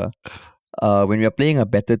that also, when we are playing a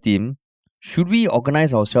better team, should we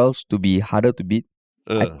organize ourselves to be harder to beat?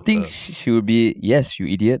 I think she would be, yes, you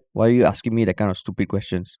idiot. Why are you asking me that kind of stupid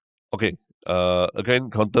questions? Okay. Again,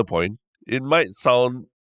 counterpoint. It might sound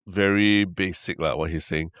very basic, like what he's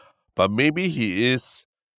saying, but maybe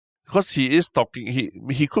because he is talking,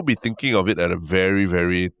 he could be thinking of it at a very,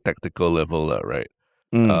 very tactical level, right?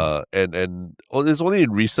 And it's only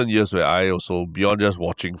in recent years where I also, beyond just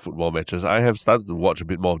watching football matches, I have started to watch a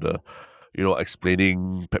bit more of the,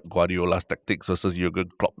 explaining Pep Guardiola's tactics versus Jurgen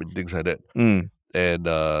Klopp and things like that. And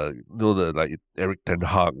the like Eric Ten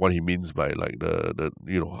Hag, what he means by like the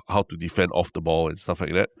how to defend off the ball and stuff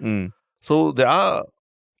like that. So there are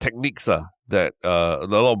techniques that a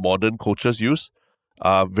lot of modern coaches use.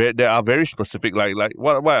 They are very specific. Like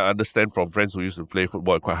what I understand from friends who used to play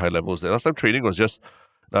football at quite high levels. That last time training was just,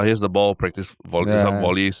 now here's the ball, practice some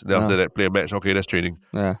volleys. Then after that, play a match. Okay, that's training.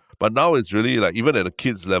 Yeah. But now it's really like, even at a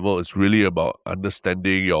kid's level, it's really about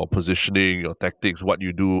understanding your positioning, your tactics, what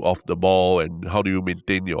you do off the ball, and how do you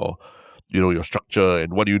maintain your structure,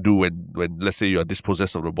 and what do you do when let's say you're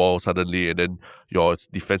dispossessed of the ball suddenly, and then your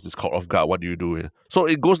defense is caught off guard. What do you do? So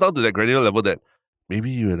it goes down to that granular level that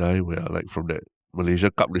maybe you and I were like from that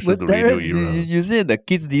Malaysia Cup listen to radio era. You say the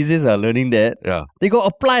kids these days are learning that. Yeah. They got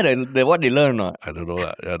apply the what they learn. I don't know.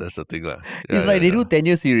 Yeah, that's the thing. It's like they do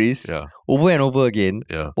 10-year series over and over again.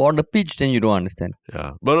 Yeah. But on the pitch, then you don't understand.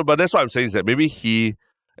 Yeah. But that's what I'm saying, is that maybe he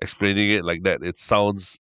explaining it like that, it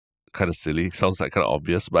sounds kind of silly. Sounds like kind of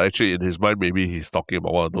obvious. But actually in his mind, maybe he's talking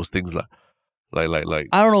about one of those things. Like I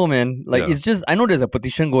don't know, man. It's just, I know there's a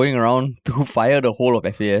petition going around to fire the whole of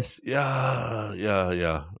FAS. Yeah.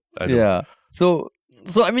 I know. Yeah. So,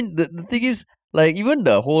 So I mean, the thing is, like, even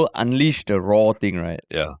the whole Unleash the Raw thing, right?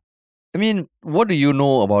 Yeah. I mean, what do you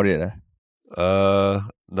know about it?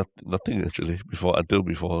 Nothing actually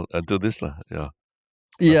until this lah. Yeah.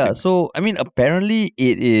 Yeah. Nothing. So I mean, apparently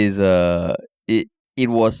it is it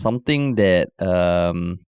was something that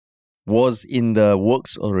was in the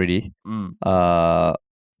works already. The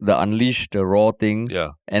Unleash the Raw thing.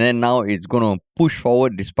 Yeah. And then now it's gonna push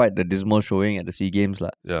forward despite the dismal showing at the SEA Games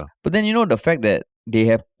lah. Yeah. But then the fact that they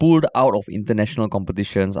have pulled out of international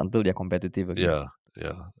competitions until they're competitive again. Yeah.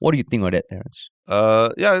 Yeah. What do you think of that, Terence?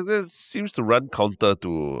 Yeah, this seems to run counter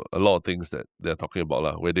to a lot of things that they're talking about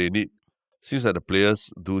lah. Where seems that the players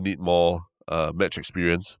do need more match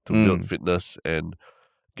experience to build fitness and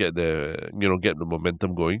get the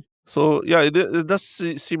momentum going. So yeah, it does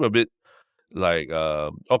seem a bit like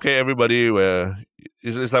okay, everybody. Where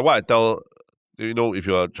it's like what I tell if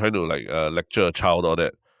you are trying to like lecture a child or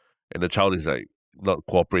that, and the child is like not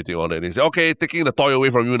cooperating on it, and they say, okay, taking the toy away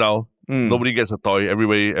from you now. Nobody gets a toy.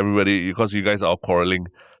 Everybody, because you guys are all quarreling,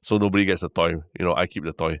 so nobody gets a toy. I keep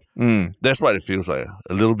the toy. That's what it feels like.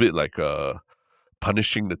 A little bit like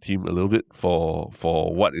punishing the team a little bit for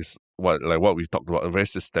what we've talked about, a very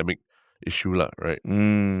systemic issue, right?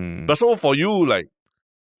 But so for you, like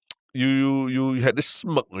you had this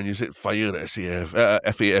smirk when you said fire the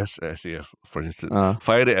FAS, for instance,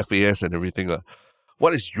 fire the FAS and everything.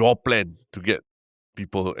 What is your plan to get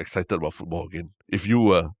people excited about football again? If you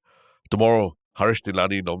were tomorrow, Harish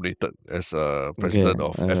Tilani nominated as president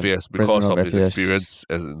of FAS because of his experience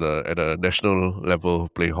at a national level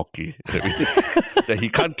playing hockey and everything. That he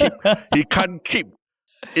can't keep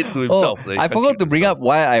it to himself. I forgot to bring up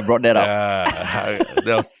why I brought that up.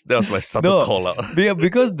 Yeah, that was my subtle call out.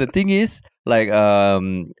 Because the thing is, like,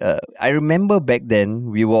 I remember back then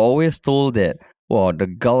we were always told that the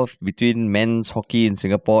gulf between men's hockey in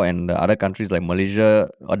Singapore and the other countries like Malaysia,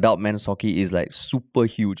 adult men's hockey is like super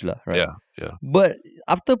huge, right? Yeah. But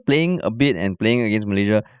after playing a bit and playing against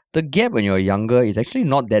Malaysia, the gap when you're younger is actually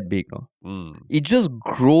not that big, no? It just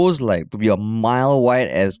grows like to be a mile wide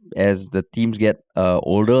as the teams get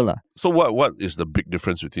older, lah. So what is the big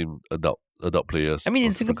difference between adult players? I mean,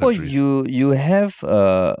 in Singapore, you have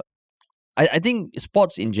I think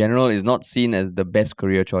sports in general is not seen as the best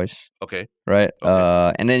career choice. Okay. Right?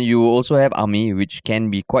 Okay. And then you also have army, which can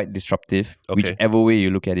be quite disruptive, whichever way you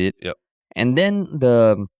look at it. Yep. And then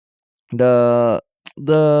the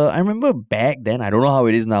I remember back then, I don't know how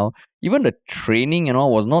it is now, even the training and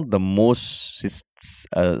all was not the most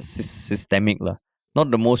systemic. Not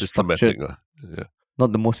the most systematic. Yeah.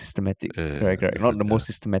 Not the most systematic. Correct. Not the most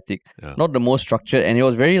systematic. Yeah. Not the most structured. And it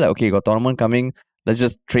was very like, okay, got tournament coming. Let's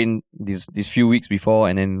just train these few weeks before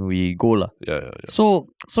and then we go. Yeah. So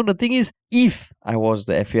the thing is, if I was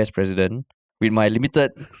the FAS president with my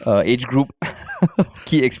limited age group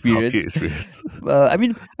key experience, I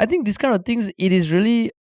mean, I think these kind of things, it is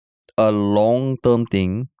really a long-term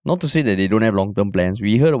thing. Not to say that they don't have long-term plans.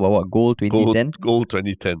 We heard about what, Goal 2010? Goal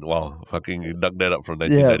 2010. Wow. Fucking you dug that up from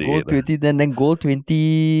 1998. Yeah, Goal 2010, then Goal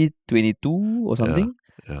 2022 or something.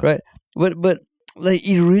 Yeah. Right? But like,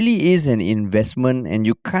 it really is an investment and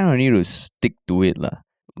you kind of need to stick to it,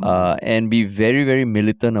 and be very, very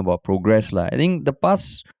militant about progress, I think the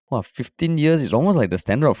past 15 years, it's almost like the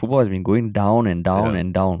standard of football has been going down and down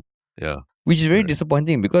and down. Yeah. Which is very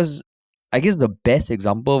disappointing because I guess the best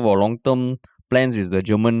example of our long-term plans is the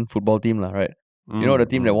German football team, right? You know, the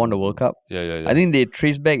team that won the World Cup? Yeah. I think they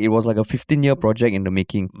traced back, it was like a 15-year project in the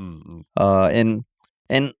making. And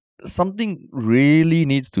something really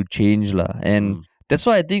needs to change, and that's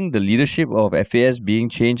why I think the leadership of FAS being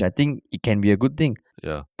changed, I think it can be a good thing.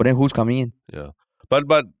 Yeah. But then who's coming in? Yeah. But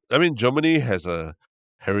I mean, Germany has a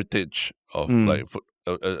heritage of like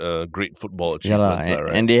great football achievements, right?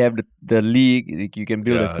 And they have the league. You can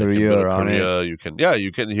build a career around it.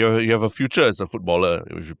 You have a future as a footballer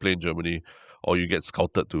if you play in Germany, or you get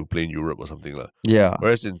scouted to play in Europe or something like. Yeah.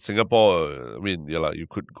 Whereas in Singapore, I mean, you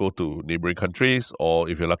could go to neighboring countries, or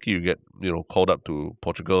if you're lucky, you get called up to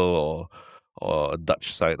Portugal or a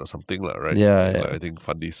Dutch side or something like, right? Yeah. I think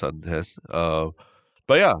Fundy's son has.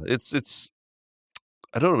 But yeah, it's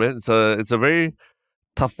I don't know, man. It's a very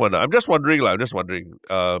tough one. I'm just wondering,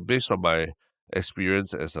 based on my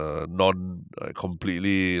experience as a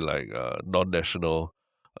completely non-national,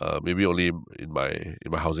 maybe only in my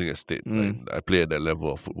housing estate. I play at that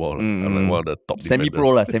level of football. I'm like one of the top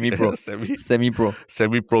defenders. Semi-pro.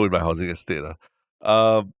 Semi-pro in my housing estate.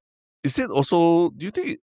 Is it also, do you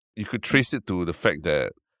think you could trace it to the fact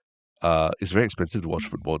that it's very expensive to watch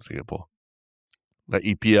football in Singapore? Like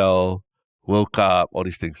EPL, World Cup, all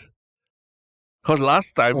these things. Because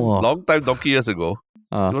last time, long time, donkey years ago,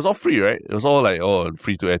 It was all free, right? It was all like,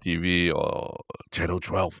 free to air TV or Channel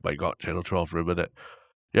 12. My God, Channel 12, remember that?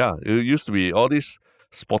 Yeah, it used to be, all these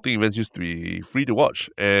sporting events used to be free to watch.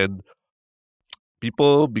 And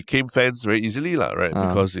people became fans very easily, right?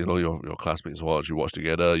 Because, your classmates watch, you watch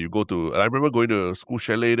together. You go to, and I remember going to a school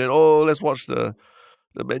chalet, then, let's watch the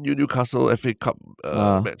Man U Newcastle FA Cup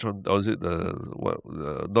match on, or is it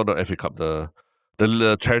not FA Cup, the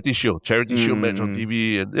Charity Shield match on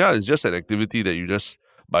TV. And yeah, it's just an activity that you just,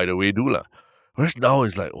 by the way, do lah. Whereas now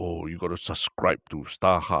it's like, you got to subscribe to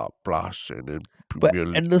StarHub Plus and then Premier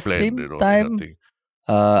League at the plan, same that time, thing.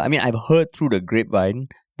 I mean, I've heard through the grapevine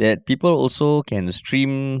that people also can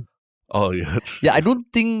stream. Oh, yeah. Yeah, I don't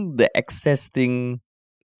think the access thing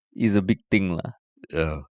is a big thing lah.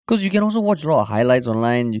 Yeah. Because you can also watch a lot of highlights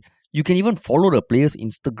online. You can even follow the players'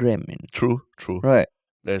 Instagram, man. True. Right.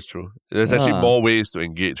 That's true. There's actually more ways to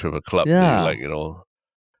engage with a club than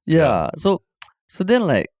Yeah. So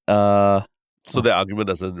then so that argument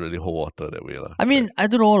doesn't really hold water that way lah. I mean, I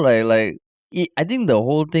don't know, I think the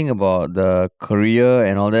whole thing about the career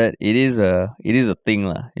and all that, it is a thing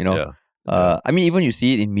lah, Yeah. I mean, even you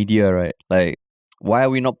see it in media, right? Like, why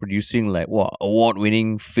are we not producing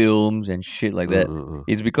award-winning films and shit like that?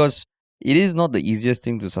 It's because it is not the easiest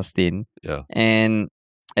thing to sustain. Yeah. And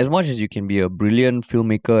as much as you can be a brilliant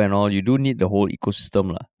filmmaker and all, you do need the whole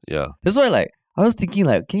ecosystem lah. Yeah. That's why I was thinking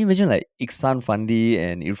can you imagine Iksan Fandi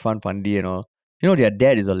and Irfan Fandi and all? Their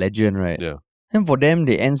dad is a legend, right? Yeah. And for them,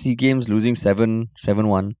 they end SEA Games losing 7-1.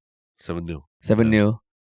 7-0. 7-0.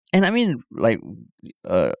 And I mean,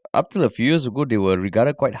 up till a few years ago, they were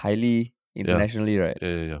regarded quite highly internationally, right?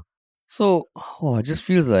 Yeah. So, it just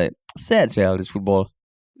feels like sad, this football.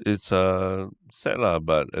 It's sad lah,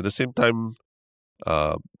 but at the same time,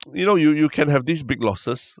 you can have these big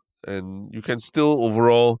losses and you can still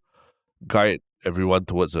overall guide everyone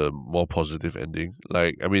towards a more positive ending.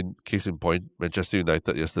 Case in point, Manchester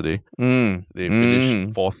United yesterday, they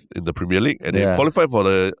finished 4th in the Premier League and they qualified for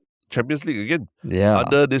the Champions League again. Yeah.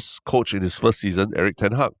 Under this coach in his first season, Erik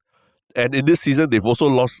ten Hag. And in this season, they've also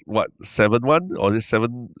lost, 7-1? Or is it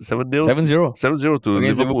 7-0? 7-0. 7-0 to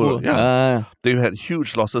Liverpool. Yeah. They've had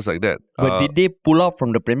huge losses like that. But did they pull out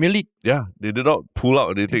from the Premier League? Yeah, they did not pull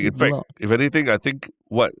out anything. In fact, if anything, I think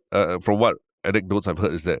from what anecdotes I've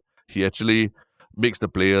heard is that he actually makes the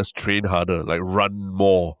players train harder, run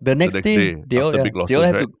more the next day after big losses,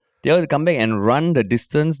 right? They all have to come back and run the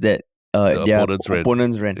distance that their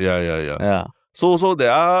opponents ran. Yeah. So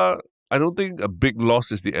there are, I don't think a big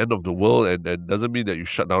loss is the end of the world and doesn't mean that you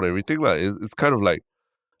shut down everything. It's kind of like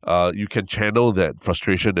you can channel that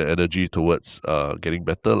frustration and energy towards getting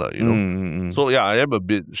better. So yeah, I am a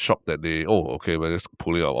bit shocked that we're just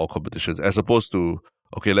pulling out all competitions as opposed to,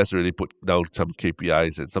 let's really put down some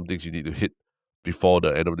KPIs and some things you need to hit before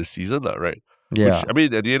the end of the season, right? Yeah.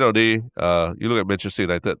 Which, at the end of the day, you look at Manchester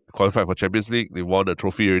United, qualified for Champions League, they won a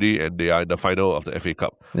trophy already, and they are in the final of the FA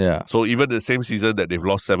Cup. Yeah. So even the same season that they've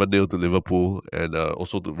lost 7-0 to Liverpool, and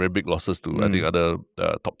also to very big losses to, I think, other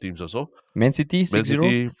top teams also. Man City,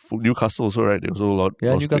 6-0? Newcastle also, right? They also lost.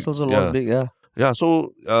 Yeah, Newcastle also lost big, yeah. Yeah,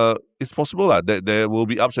 so it's possible that there will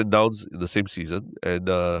be ups and downs in the same season, and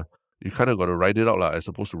you kind of got to ride it out, as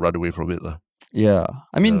opposed to run away from it. Yeah.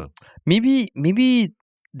 I mean, maybe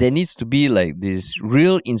there needs to be this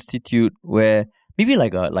real institute where maybe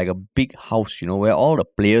like a big house, where all the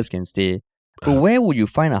players can stay. But where would you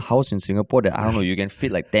find a house in Singapore that, I don't know, you can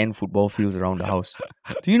fit 10 football fields around the house?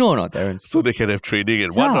 Do you know or not, Terence? So they can have training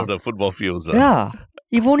in one of the football fields. Yeah.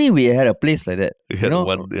 If only we had a place like that.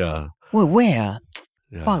 One, yeah. Well, where?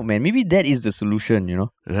 Yeah. Fuck, man. Maybe that is the solution,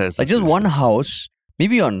 just one house.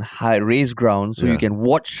 Maybe on raised ground, so you can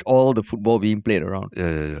watch all the football being played around.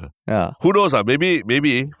 Yeah. Who knows?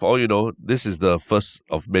 Maybe, for all you know, this is the first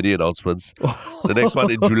of many announcements. The next one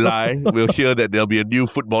in July, we'll hear that there'll be a new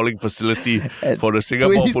footballing facility for the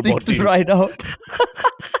Singapore football team. Right out.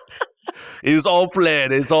 It's all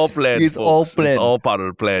planned. It's all planned. It's all planned. It's all part of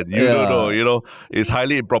the plan. You don't know. It's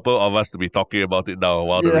highly improper of us to be talking about it now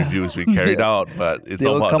while the review is being carried out. But it's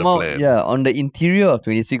all part of the plan. Yeah, on the interior of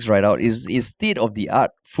 26 right out is state of the art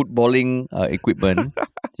footballing equipment.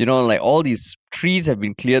 All these trees have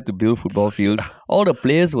been cleared to build football fields. All the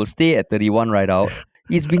players will stay at 31 right out.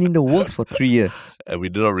 It's been in the works for 3 years. And we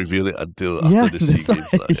did not reveal it until after the SEA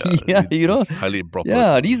Games. It's highly improper.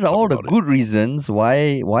 Yeah, these are all the good reasons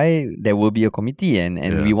why there will be a committee and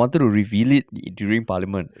we wanted to reveal it during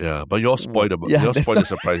Parliament. Yeah, but you all spoiled the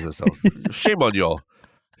surprise yourself. Shame on you all.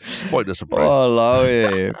 Spoiled the surprise.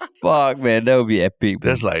 Oh, fuck, man, that would be epic.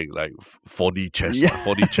 That's like 4D chess.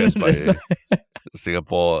 4D chess by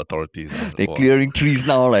Singapore authorities. They're clearing trees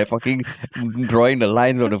now, like fucking drawing the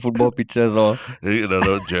lines on the football pitches or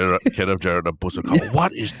Kenneth Jarrett and post a comment.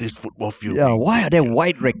 What is this football field? yeah, why are there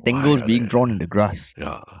white rectangles being drawn in the grass?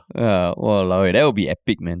 Yeah. Well, that would be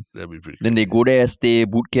epic, man. That'd be pretty Then crazy. they go there, stay,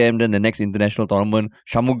 boot camp, then the next international tournament,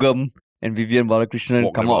 Shamugam and Vivian Balakrishnan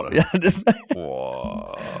Walk come them out. out, Yeah, that's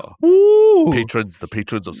Wow. Woo! The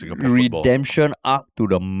patrons of Singapore football. Redemption arc to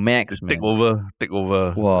the max, man. Take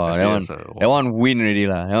over. Wow, FAS, that one win already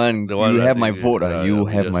lah. That one, you have my vote. You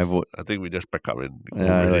have my vote. I think we just back up and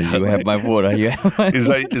go You have my vote. You have my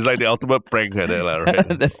it's like the ultimate prank like that,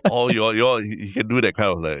 right? That's all you can do that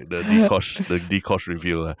kind of like the DCOS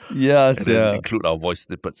reveal. yes, and then include our voice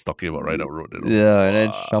snippets talking about Ride Out Road. Yeah, and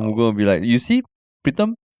then Shamugam will be like, you see,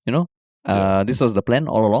 Pritam, this was the plan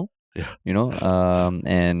all along. Yeah.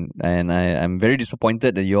 And I'm very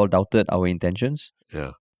disappointed that you all doubted our intentions.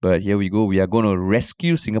 Yeah. But here we go. We are going to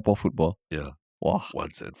rescue Singapore football. Yeah. Wow.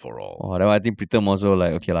 Once and for all. Oh, that one, I think Pritam also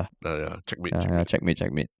like, okay lah. Yeah. Checkmate.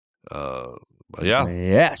 Checkmate. But yeah.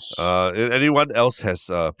 Yes. If anyone else has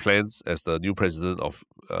plans as the new president of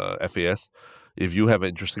FAS, if you have an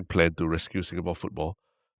interesting plan to rescue Singapore football,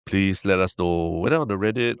 please let us know whether on the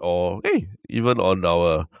Reddit or even on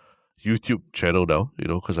our YouTube channel now,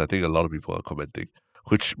 because I think a lot of people are commenting,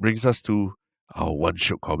 which brings us to our one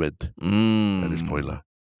shot comment at this point.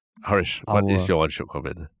 Harish, what is your one shot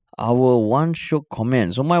comment? Our one shot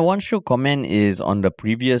comment. So my one shot comment is on the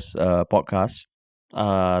previous podcast,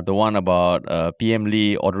 the one about PM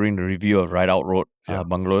Lee ordering the review of Ride Out Road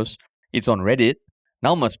bungalows. It's on Reddit.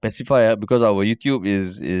 Now I must specify because our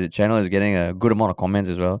YouTube channel is getting a good amount of comments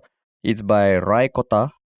as well. It's by Rai Kota,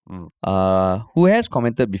 who has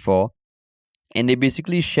commented before, and they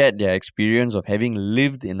basically shared their experience of having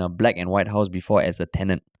lived in a black and white house before as a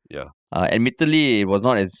tenant. Yeah. Admittedly, it was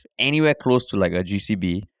not as anywhere close to like a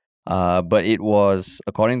GCB, but it was,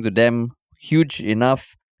 according to them, huge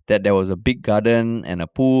enough that there was a big garden and a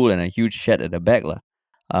pool and a huge shed at the back.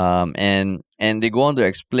 And they go on to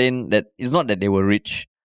explain that it's not that they were rich,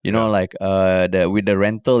 with the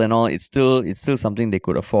rental and all, it's still something they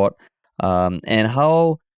could afford. And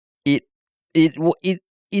how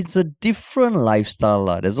it's a different lifestyle.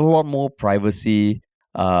 There's a lot more privacy.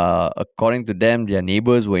 According to them, their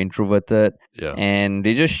neighbors were introverted. Yeah. And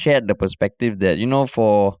they just shared the perspective that,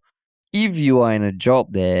 if you are in a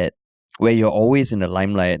job where you're always in the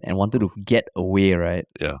limelight and wanted to get away, right?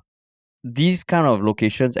 Yeah. These kind of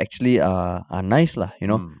locations actually are nice,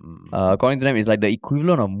 According to them, it's like the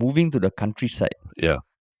equivalent of moving to the countryside. Yeah.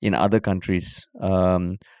 In other countries.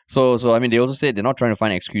 So I mean, they also said they're not trying to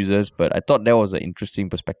find excuses, but I thought that was an interesting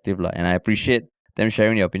perspective, and I appreciate them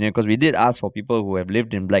sharing their opinion because we did ask for people who have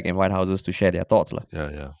lived in black and white houses to share their thoughts.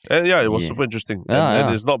 Yeah. And it was super interesting.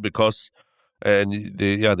 And it's not because, and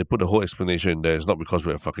they put the whole explanation in there. It's not because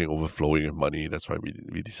we're fucking overflowing with money. That's why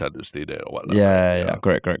we decided to stay there or whatnot. Yeah.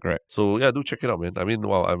 Correct. So do check it out, man. I mean,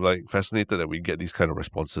 I'm like fascinated that we get these kind of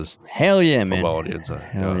responses. Hell yeah, from man. our audience.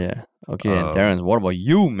 Hell yeah. Okay, and Terrence, what about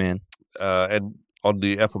you, man? And on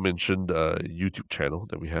the aforementioned YouTube channel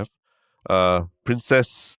that we have,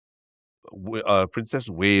 Princess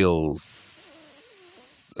Wales,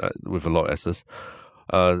 with a lot of S's,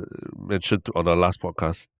 mentioned on our last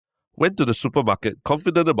podcast, went to the supermarket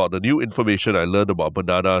confident about the new information I learned about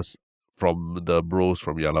bananas from the bros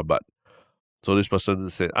from Yalabat. So this person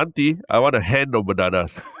said, "Auntie, I want a hand of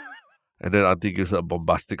bananas." And then Auntie gives a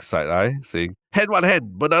bombastic side eye, saying, "Hand what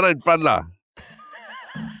hand? Banana in front lah."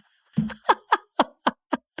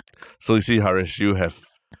 So you see, Harish, you have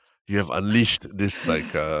unleashed this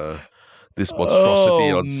this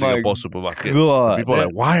monstrosity on Singapore supermarkets. God, people are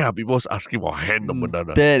like, why are people asking for hand of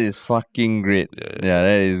banana? That is fucking great. Yeah,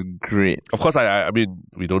 that is great. Of course, I mean,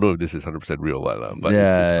 we don't know if this is 100% real or what, but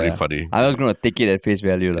it's pretty funny. I was going to take it at face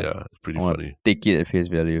value. Yeah, it's pretty funny. Take it at face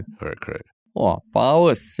value. Correct. Oh,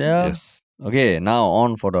 powers, yeah. Yes. Okay, now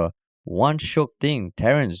on for the one shock thing.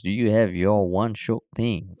 Terrence, do you have your one shock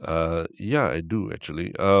thing? Yeah, I do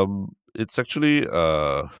actually. It's actually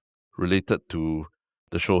related to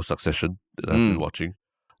the show Succession that I've been watching.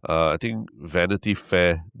 I think Vanity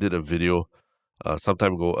Fair did a video some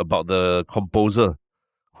time ago about the composer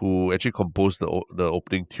who actually composed the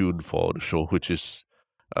opening tune for the show, which is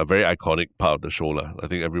a very iconic part of the show. I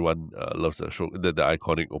think everyone loves the show, the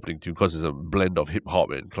iconic opening tune, because it's a blend of hip-hop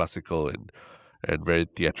and classical and very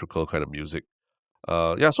theatrical kind of music.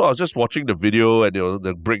 So I was just watching the video, and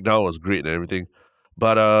the breakdown was great and everything.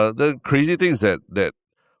 But the crazy thing is that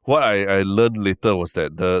what I learned later was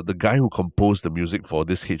that the guy who composed the music for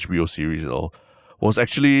this HBO series and all was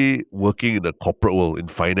actually working in the corporate world, in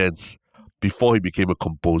finance, before he became a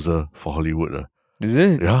composer for Hollywood. Is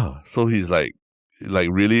it? Yeah. So he's like like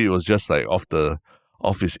really it was just like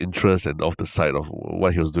off his interest and off the side of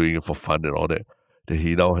what he was doing for fun and all that. That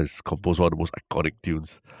he now has composed one of the most iconic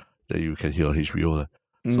tunes that you can hear on HBO.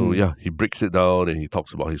 So yeah, he breaks it down and he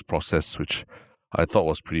talks about his process, which I thought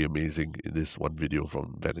was pretty amazing in this one video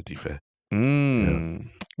from Vanity Fair.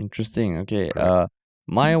 Interesting. Okay.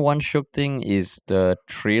 My one shook thing is the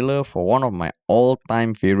trailer for one of my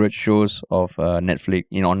all-time favorite shows of Netflix.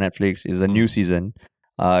 On Netflix is a new season.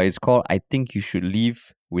 It's called I Think You Should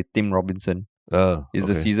Leave with Tim Robinson. It's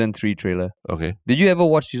the season 3 trailer. Okay. Did you ever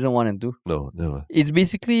watch season 1 and 2? No, never. It's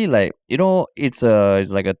basically like, it's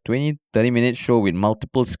like a 20-30 minute show with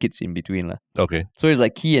multiple skits in between. Okay. So it's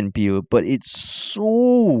like Key and Peele, but it's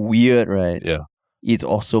so weird, right? Yeah. It's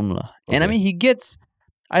awesome. Okay. And I mean, he gets...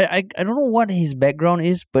 I don't know what his background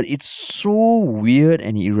is, but it's so weird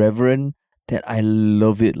and irreverent that I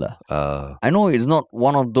love it. I know it's not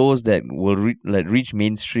one of those that will reach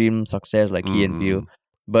mainstream success like Key and Peele,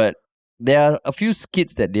 but there are a few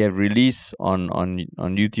skits that they have released on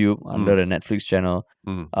YouTube under the Netflix channel.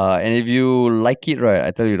 And if you like it, right,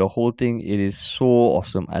 I tell you, the whole thing, it is so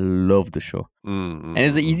awesome. I love the show. And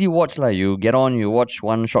it's an easy watch. You get on, you watch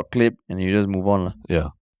one short clip, and you just move on.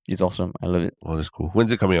 Yeah. It's awesome. I love it. Oh, that's cool.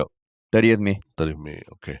 When's it coming out? 30th May. 30th May,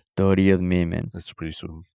 okay. 30th May, man. That's pretty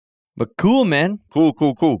soon. But cool, man.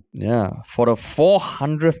 Cool. Yeah. For the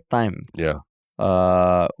 400th time. Yeah.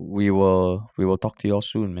 We will talk to y'all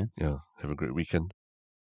soon, man. Yeah. Have a great weekend.